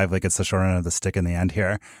Blake Lively gets the short end of the stick in the end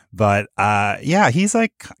here. But yeah, he's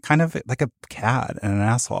like kind of like a cad and an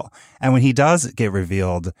asshole. And when he does get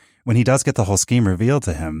the whole scheme revealed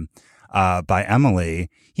to him by Emily,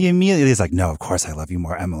 he immediately is like, no, of course I love you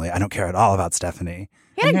more, Emily. I don't care at all about Stephanie.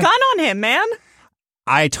 He had a gun on him, man.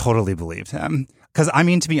 I totally believed him. Because, I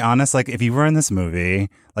mean, to be honest, like, if you were in this movie,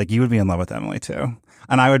 like, you would be in love with Emily, too.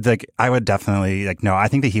 And I would definitely, like, no, I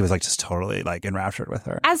think that he was, like, just totally, like, enraptured with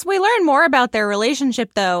her. As we learn more about their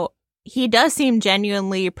relationship, though, he does seem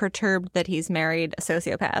genuinely perturbed that he's married a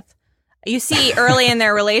sociopath. You see early in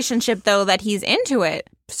their relationship, though, that he's into it.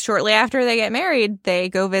 Shortly after they get married, they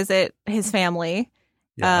go visit his family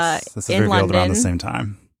Yes, this is in revealed London. around the same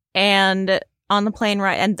time. And on the plane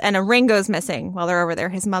ride, and a ring goes missing while they're over there,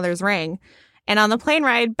 his mother's ring. And on the plane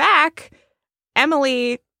ride back,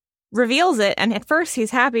 Emily reveals it. And at first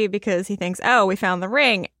he's happy because he thinks, oh, we found the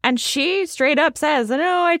ring. And she straight up says,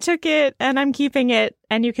 no, I took it and I'm keeping it.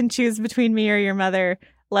 And you can choose between me or your mother.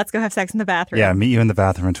 Let's go have sex in the bathroom. Yeah, meet you in the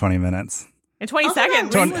bathroom in 20 minutes. In 20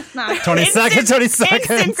 seconds. 20 seconds, 20 seconds.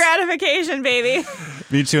 Instant gratification, baby.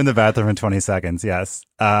 Meet you in the bathroom in 20 seconds, yes.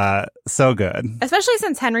 So good. Especially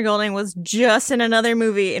since Henry Golding was just in another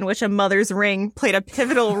movie in which a mother's ring played a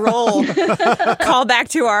pivotal role. Call back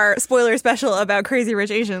to our spoiler special about Crazy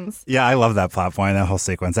Rich Asians. Yeah, I love that plot point, that whole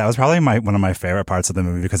sequence. That was probably one of my favorite parts of the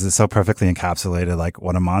movie because it's so perfectly encapsulated, like,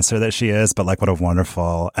 what a monster that she is, but, like, what a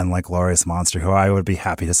wonderful and, like, glorious monster who I would be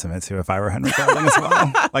happy to submit to if I were Henry Golding as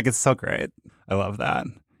well. Like, it's so great. I love that.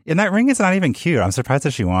 And that ring is not even cute. I'm surprised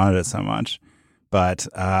that she wanted it so much. But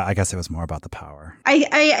I guess it was more about the power.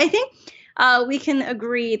 I think we can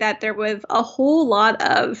agree that there was a whole lot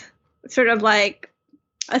of sort of like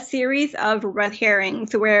a series of red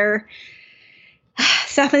herrings where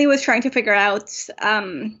Stephanie was trying to figure out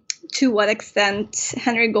to what extent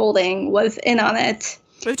Henry Golding was in on it.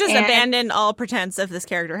 We've just abandoned all pretense of this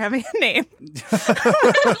character having a name.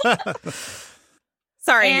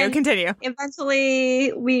 Sorry, you continue.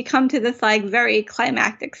 Eventually, we come to this like very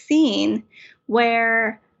climactic scene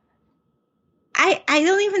where I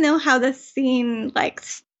don't even know how the scene like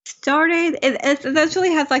started. It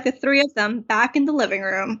essentially has like the three of them back in the living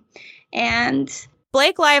room, and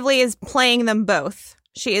Blake Lively is playing them both.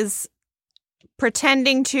 She is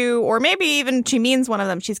pretending to, or maybe even she means one of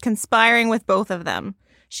them. She's conspiring with both of them.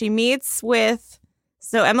 She meets with,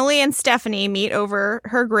 so Emily and Stephanie meet over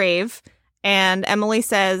her grave, and Emily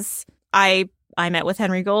says, I met with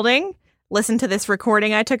Henry Golding. Listen to this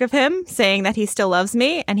recording I took of him saying that he still loves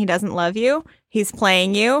me and he doesn't love you. He's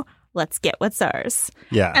playing you. Let's get what's ours.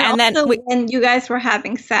 Yeah. And And also, then when you guys were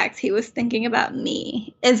having sex, he was thinking about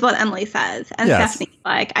me, is what Emily says. And Yes. Stephanie's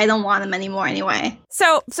like, I don't want him anymore anyway.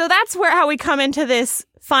 So that's how we come into this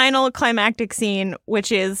final climactic scene,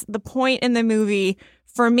 which is the point in the movie,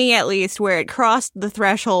 for me at least, where it crossed the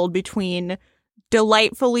threshold between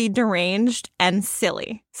delightfully deranged and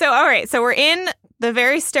silly. So, all right, so we're in the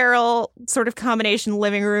very sterile sort of combination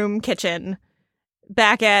living room, kitchen,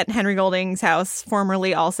 back at Henry Golding's house,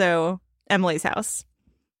 formerly also Emily's house.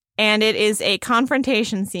 And it is a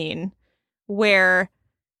confrontation scene where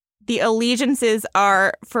the allegiances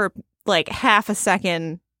are, for like half a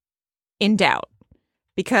second, in doubt.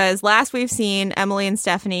 Because last we've seen, Emily and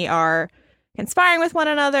Stephanie are conspiring with one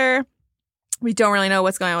another. We don't really know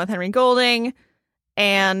what's going on with Henry Golding.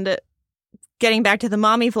 And getting back to the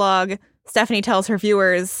mommy vlog, Stephanie tells her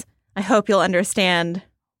viewers, I hope you'll understand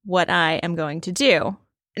what I am going to do.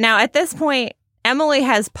 Now, at this point, Emily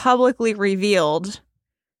has publicly revealed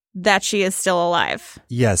that she is still alive.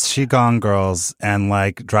 Yes, she Gone Girls and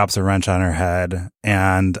like drops a wrench on her head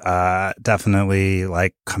and definitely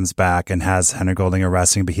like comes back and has Henry Golding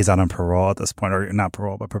arresting, but he's out on parole at this point, or not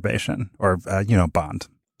parole, but probation or, bond.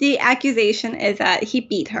 The accusation is that he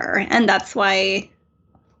beat her, and that's why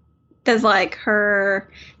does like her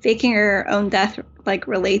faking her own death like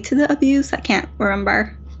relate to the abuse? I can't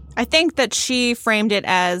remember. I think that she framed it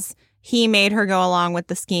as he made her go along with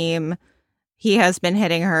the scheme. He has been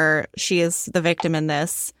hitting her. She is the victim in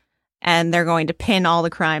this, and they're going to pin all the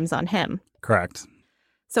crimes on him. Correct.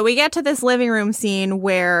 So we get to this living room scene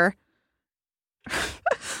where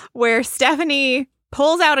Stephanie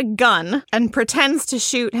pulls out a gun and pretends to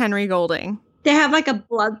shoot Henry Golding. They have like a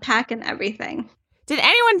blood pack and everything. Did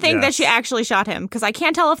anyone think that Yes. she actually shot him? Because I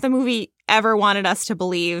can't tell if the movie ever wanted us to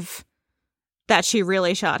believe that she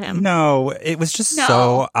really shot him. No, it was just No.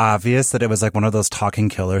 so obvious that it was like one of those talking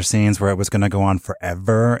killer scenes where it was going to go on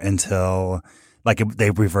forever until like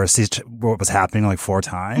they reversed what was happening like 4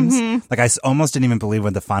 times. Mhm. Like I almost didn't even believe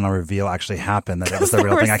when the final reveal actually happened that it was the There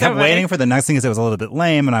real were thing. I so kept many. waiting for the next thing because it was a little bit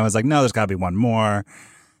lame, and I was like, no, there's got to be one more.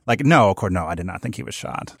 Like, no, of course, no, I did not think he was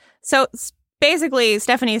shot. So basically,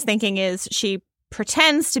 Stephanie's thinking is she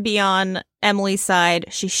pretends to be on Emily's side.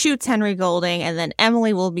 She shoots Henry Golding, and then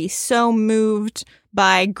Emily will be so moved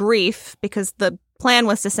by grief, because the plan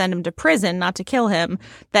was to send him to prison, not to kill him,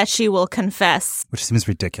 that she will confess. Which seems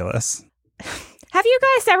ridiculous. Have you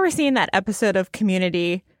guys ever seen that episode of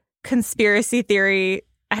Community, Conspiracy Theory?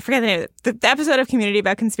 I forget the name. The episode of Community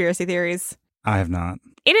about conspiracy theories. I have not.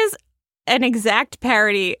 It is an exact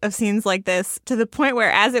parody of scenes like this, to the point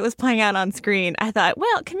where, as it was playing out on screen, I thought,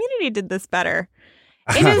 well, Community did this better.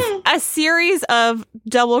 It is a series of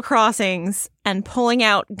double crossings and pulling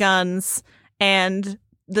out guns and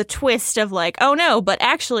the twist of like, oh no, but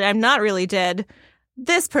actually I'm not really dead.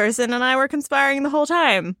 This person and I were conspiring the whole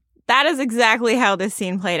time. That is exactly how this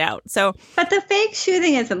scene played out. So, But the fake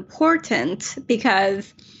shooting is important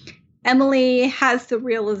because Emily has the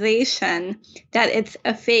realization that it's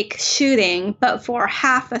a fake shooting, but for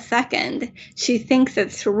half a second, she thinks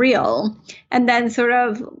it's real. And then sort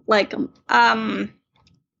of like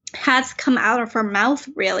has come out of her mouth,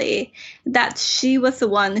 really, that she was the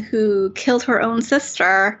one who killed her own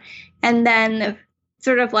sister, and then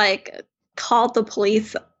sort of like called the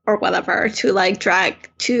police or whatever to like drag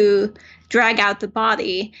out the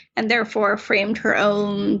body, and therefore framed her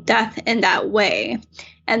own death in that way.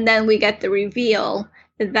 And then we get the reveal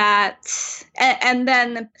that, and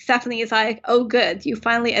then Stephanie is like, oh good, you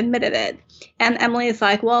finally admitted it. And Emily is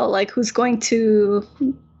like, well, like, who's going to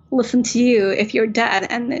listen to you if you're dead?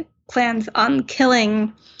 And it plans on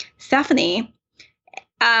killing Stephanie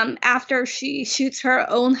after she shoots her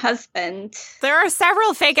own husband. there are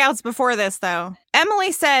several fake outs before this, though.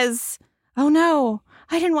 Emily says, oh no,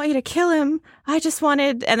 I didn't want you to kill him. I just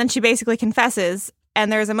wanted... And then she basically confesses.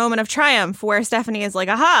 And there's a moment of triumph where Stephanie is like,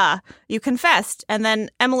 aha, you confessed. And then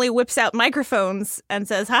Emily whips out microphones and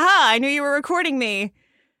says, haha, I knew you were recording me.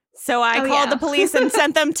 So I called the police and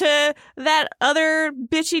sent them to that other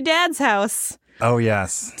bitchy dad's house, Oh,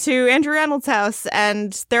 yes. to Andrew Reynolds' house.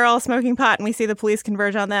 And they're all smoking pot, and we see the police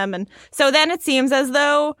converge on them. And so then it seems as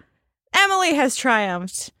though Emily has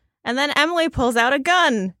triumphed. And then Emily pulls out a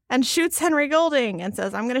gun and shoots Henry Golding and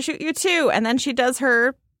says, I'm going to shoot you too. And then she does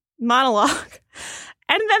her monologue.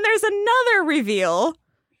 And then there's another reveal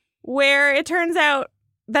where it turns out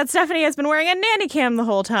that Stephanie has been wearing a nanny cam the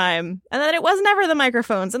whole time. And that it was never the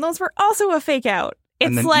microphones. And those were also a fake out.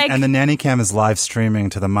 It's and the nanny cam is live streaming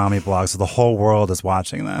to the mommy blog. So the whole world is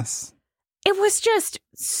watching this. It was just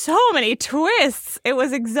so many twists. It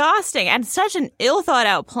was exhausting and such an ill thought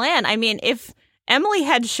out plan. I mean, if Emily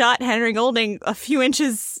had shot Henry Golding a few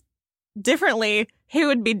inches differently, he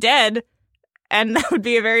would be dead, and that would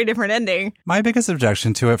be a very different ending. My biggest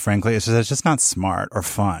objection to it, frankly, is that it's just not smart or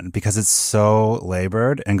fun because it's so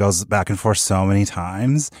labored and goes back and forth so many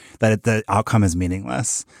times that the outcome is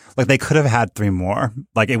meaningless. Like, they could have had 3 more.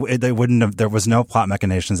 Like, they wouldn't have, there was no plot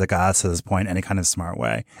machinations that got us to this point in any kind of smart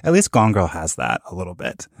way. At least Gone Girl has that a little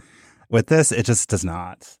bit. With this, it just does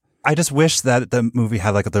not. I just wish that the movie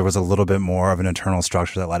had there was a little bit more of an internal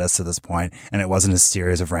structure that led us to this point, and it wasn't a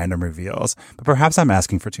series of random reveals. But perhaps I'm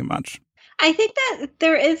asking for too much. I think that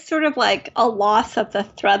there is sort of a loss of the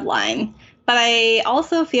thread line, but I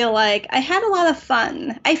also feel like I had a lot of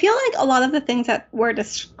fun. I feel like a lot of the things that we're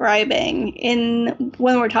describing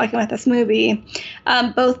when we're talking about this movie,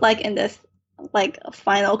 both in this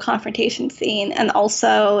final confrontation scene and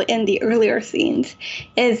also in the earlier scenes,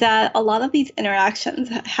 is that a lot of these interactions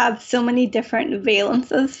have so many different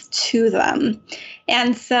valences to them.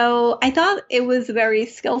 And so I thought it was very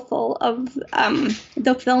skillful of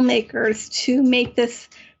the filmmakers to make this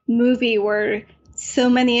movie where so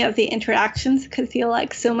many of the interactions could feel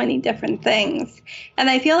like so many different things.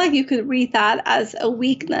 And I feel like you could read that as a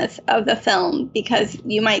weakness of the film, because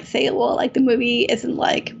you might say, well, the movie isn't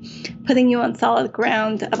putting you on solid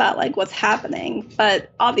ground about what's happening.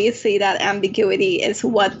 But obviously that ambiguity is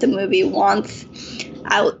what the movie wants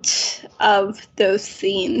out of those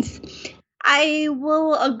scenes. I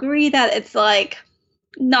will agree that it's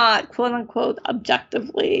not quote unquote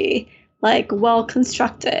objectively well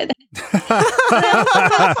constructed.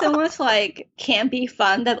 So much campy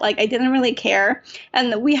fun that I didn't really care.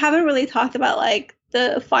 And we haven't really talked about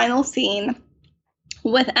the final scene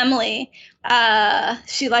with Emily.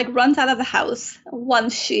 She runs out of the house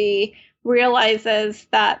once she realizes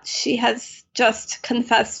that she has just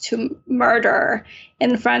confessed to murder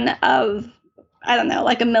in front of, I don't know,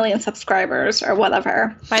 1 million subscribers or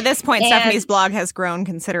whatever. By this point, Stephanie's blog has grown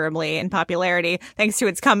considerably in popularity thanks to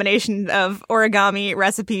its combination of origami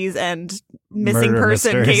recipes and missing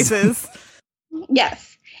person cases.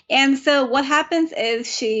 Yes. And so what happens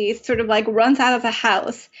is she sort of runs out of the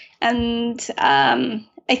house, and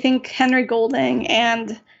I think Henry Golding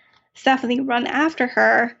and Stephanie run after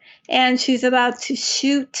her, and she's about to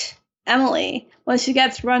shoot Emily when she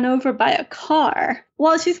gets run over by a car.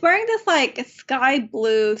 Well, she's wearing this sky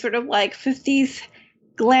blue sort of 50s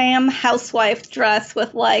glam housewife dress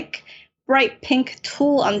with bright pink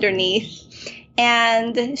tulle underneath.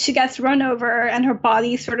 And she gets run over and her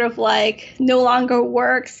body sort of no longer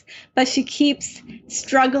works, but she keeps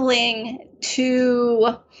struggling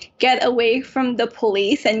to get away from the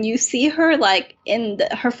police. And you see her in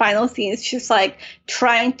her final scenes, she's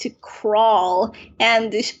trying to crawl.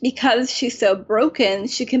 And because she's so broken,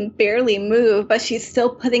 she can barely move, but she's still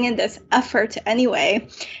putting in this effort anyway.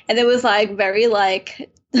 And it was very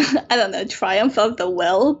I don't know, triumph of the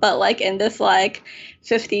will, but in this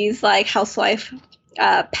 50s housewife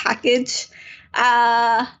package.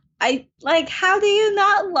 I how do you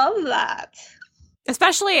not love that?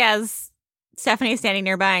 Especially as Stephanie's standing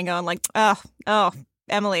nearby and going oh,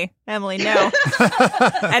 Emily, no.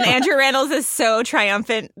 And Andrew Rannells is so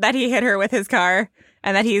triumphant that he hit her with his car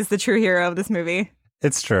and that he's the true hero of this movie.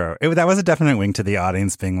 It's true. That was a definite wink to the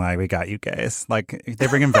audience being we got you guys. They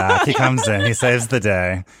bring him back. He comes in. He saves the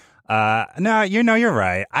day. No, you're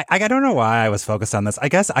right. I don't know why I was focused on this. I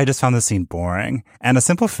guess I just found the scene boring. And A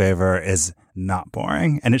Simple Favor is not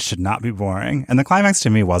boring. And it should not be boring. And the climax to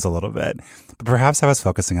me was a little bit. But perhaps I was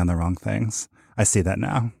focusing on the wrong things. I see that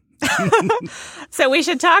now. So we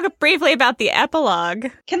should talk briefly about the epilogue.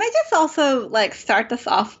 Can I just also start this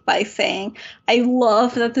off by saying I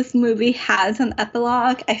love that this movie has an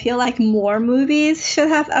epilogue. I feel like more movies should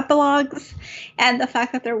have epilogues, and the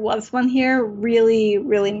fact that there was one here really,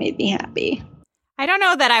 really made me happy. I don't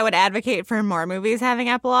know that I would advocate for more movies having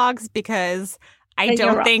epilogues because I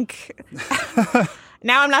don't think...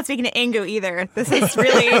 Now I'm not speaking to Ingu either. This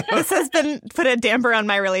has been put a damper on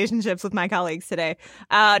my relationships with my colleagues today.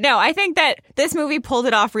 No, I think that this movie pulled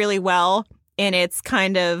it off really well in its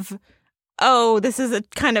kind of, this is a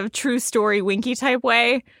kind of true story winky type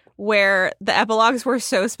way where the epilogues were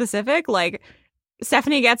so specific.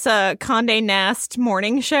 Stephanie gets a Condé Nast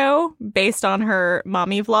morning show based on her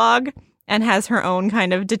mommy vlog and has her own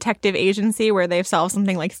kind of detective agency where they've solved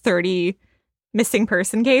something like 30 missing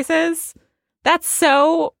person cases. That's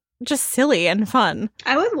so just silly and fun.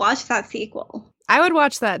 I would watch that sequel. I would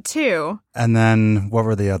watch that too. And then what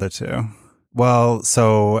were the other two? Well,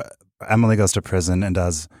 so Emily goes to prison and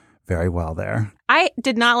does very well there. I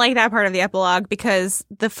did not like that part of the epilogue because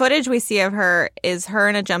the footage we see of her is her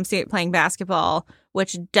in a jumpsuit playing basketball,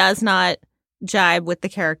 which does not jibe with the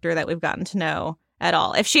character that we've gotten to know at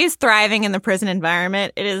all. If she's thriving in the prison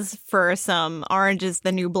environment, it is for some Orange is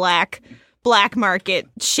the New Black market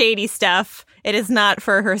shady stuff. It is not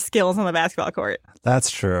for her skills on the basketball court.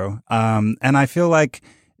 That's true. And I feel like,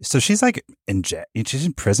 so she's like she's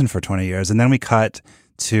in prison for 20 years. And then we cut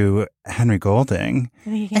to Henry Golding.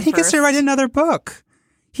 And he gets to write another book.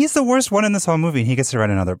 He's the worst one in this whole movie. And he gets to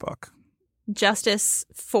write another book. Justice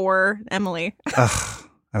for Emily. Ugh,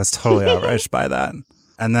 I was totally outraged by that.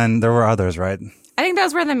 And then there were others, right? I think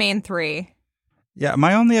those were the main three. Yeah,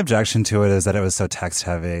 my only objection to it is that it was so text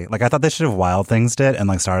heavy. Like, I thought they should have Wild Things did and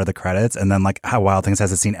like started the credits, and then like how Wild Things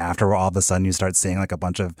has a scene after where all of a sudden you start seeing like a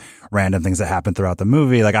bunch of random things that happen throughout the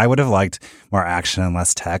movie. Like, I would have liked more action and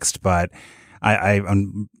less text, but I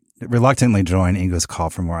reluctantly join Ingo's call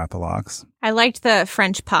for more epilogues. I liked the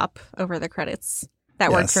French pop over the credits.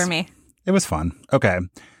 That worked for me. It was fun. Okay,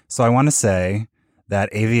 so I want to say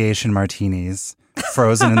that aviation martinis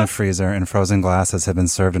frozen in the freezer and frozen glasses have been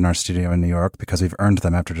served in our studio in New York because we've earned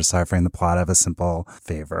them after deciphering the plot of A Simple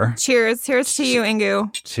Favor. Cheers. Here's to you,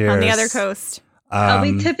 Ingu. Cheers. On the other coast. I'll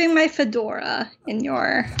be tipping my fedora in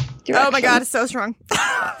your direction. Oh my God, it's so strong.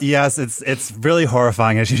 Yes, it's really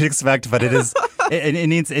horrifying as you'd expect, but it is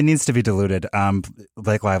it needs to be diluted.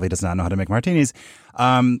 Blake Lively does not know how to make martinis.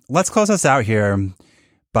 Let's close us out here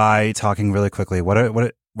by talking really quickly.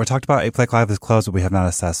 We talked about Blake Lively's clothes, but we have not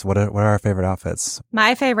assessed. What are our favorite outfits?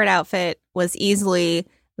 My favorite outfit was easily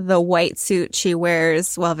the white suit she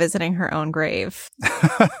wears while visiting her own grave,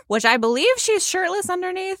 which I believe she's shirtless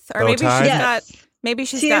underneath, or maybe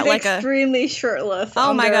she's got like extremely shirtless.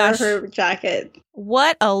 Oh my gosh, her jacket.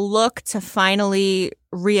 What a look to finally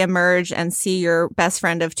reemerge and see your best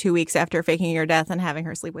friend of 2 weeks after faking your death and having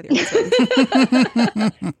her sleep with your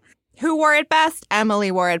husband. Who wore it best?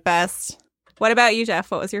 Emily wore it best. What about you, Jeff?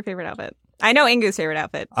 What was your favorite outfit? I know Ingu's favorite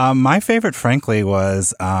outfit. My favorite, frankly,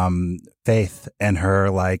 was Faith and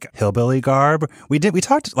her like hillbilly garb. We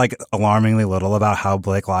talked like alarmingly little about how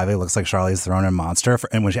Blake Lively looks like Charlize Theron in Monster,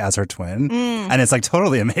 and when she has her twin, and it's like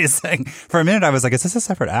totally amazing. For a minute, I was like, "Is this a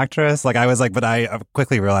separate actress?" Like I was like, but I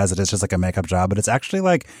quickly realized that it's just like a makeup job. But it's actually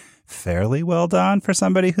like fairly well done for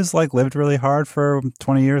somebody who's like lived really hard for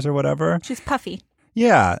 20 years or whatever. She's puffy.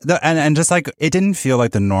 Yeah. And just like, it didn't feel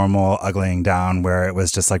like the normal uglying down where it was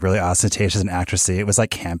just like really ostentatious and actressy. It was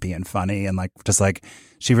like campy and funny and like, just like,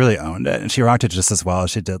 she really owned it. And she rocked it just as well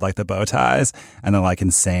as she did like the bow ties and the like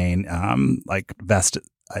insane, like vest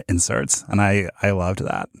inserts. And I loved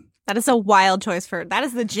that. That is a wild choice that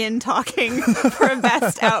is the gin talking for a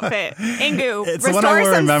best outfit. Ingu, restore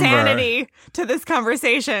some sanity to this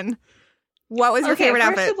conversation. What was your favorite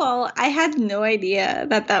outfit? First of all, I had no idea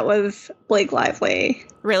that was Blake Lively.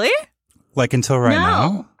 Really? Like until right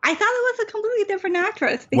now? No, I thought it was a completely different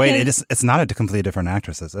actress. Wait, it's not a completely different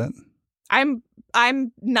actress, is it? I'm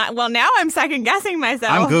not. Well, now I'm second guessing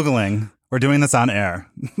myself. I'm Googling. We're doing this on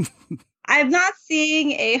air. I'm not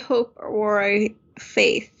seeing a Hope or a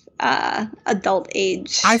Faith adult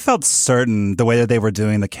age. I felt certain the way that they were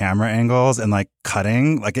doing the camera angles and like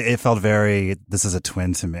cutting, like it felt very, this is a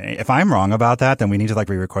twin to me. If I'm wrong about that, then we need to like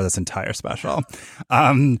re-record this entire special.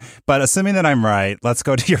 But assuming that I'm right, let's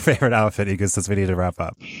go to your favorite outfit because we need to wrap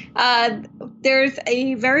up. There's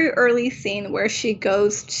a very early scene where she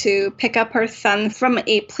goes to pick up her son from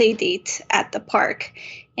a play date at the park.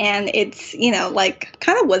 And it's, like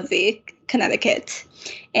kind of woodsy, Connecticut.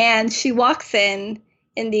 And she walks in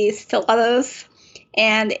these stilettos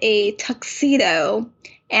and a tuxedo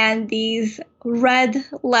and these red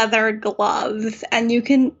leather gloves. And you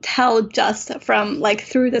can tell just from like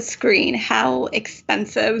through the screen how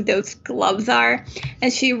expensive those gloves are.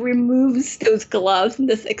 And she removes those gloves in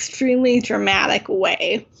this extremely dramatic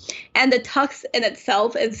way. And the tux in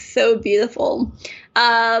itself is so beautiful.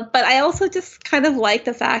 But I also just kind of like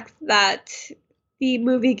the fact that the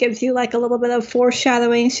movie gives you like a little bit of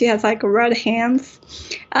foreshadowing. She has like red hands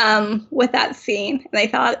with that scene. And I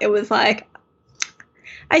thought it was like,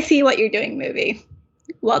 I see what you're doing, movie.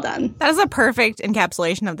 Well done. That is a perfect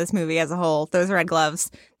encapsulation of this movie as a whole. Those red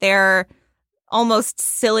gloves. They're almost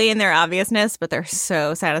silly in their obviousness, but they're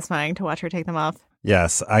so satisfying to watch her take them off.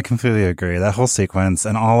 Yes, I completely agree. That whole sequence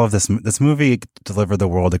and all of this movie delivered the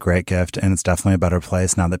world a great gift, and it's definitely a better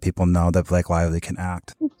place now that people know that Blake Lively can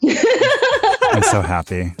act. I'm so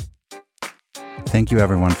happy. Thank you,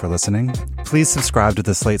 everyone, for listening. Please subscribe to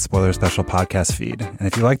the Slate Spoiler Special podcast feed. And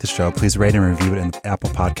if you like the show, please rate and review it in the Apple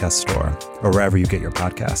Podcast Store or wherever you get your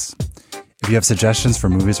podcasts. If you have suggestions for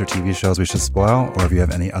movies or TV shows we should spoil, or if you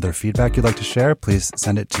have any other feedback you'd like to share, please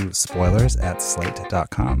send it to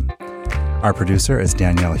spoilers@slate.com. Our producer is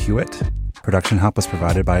Danielle Hewitt. Production help was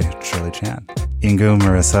provided by Shirley Chan. Ingu,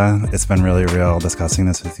 Marissa, it's been really real discussing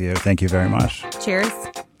this with you. Thank you very much. Cheers.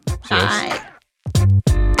 Cheers. Bye.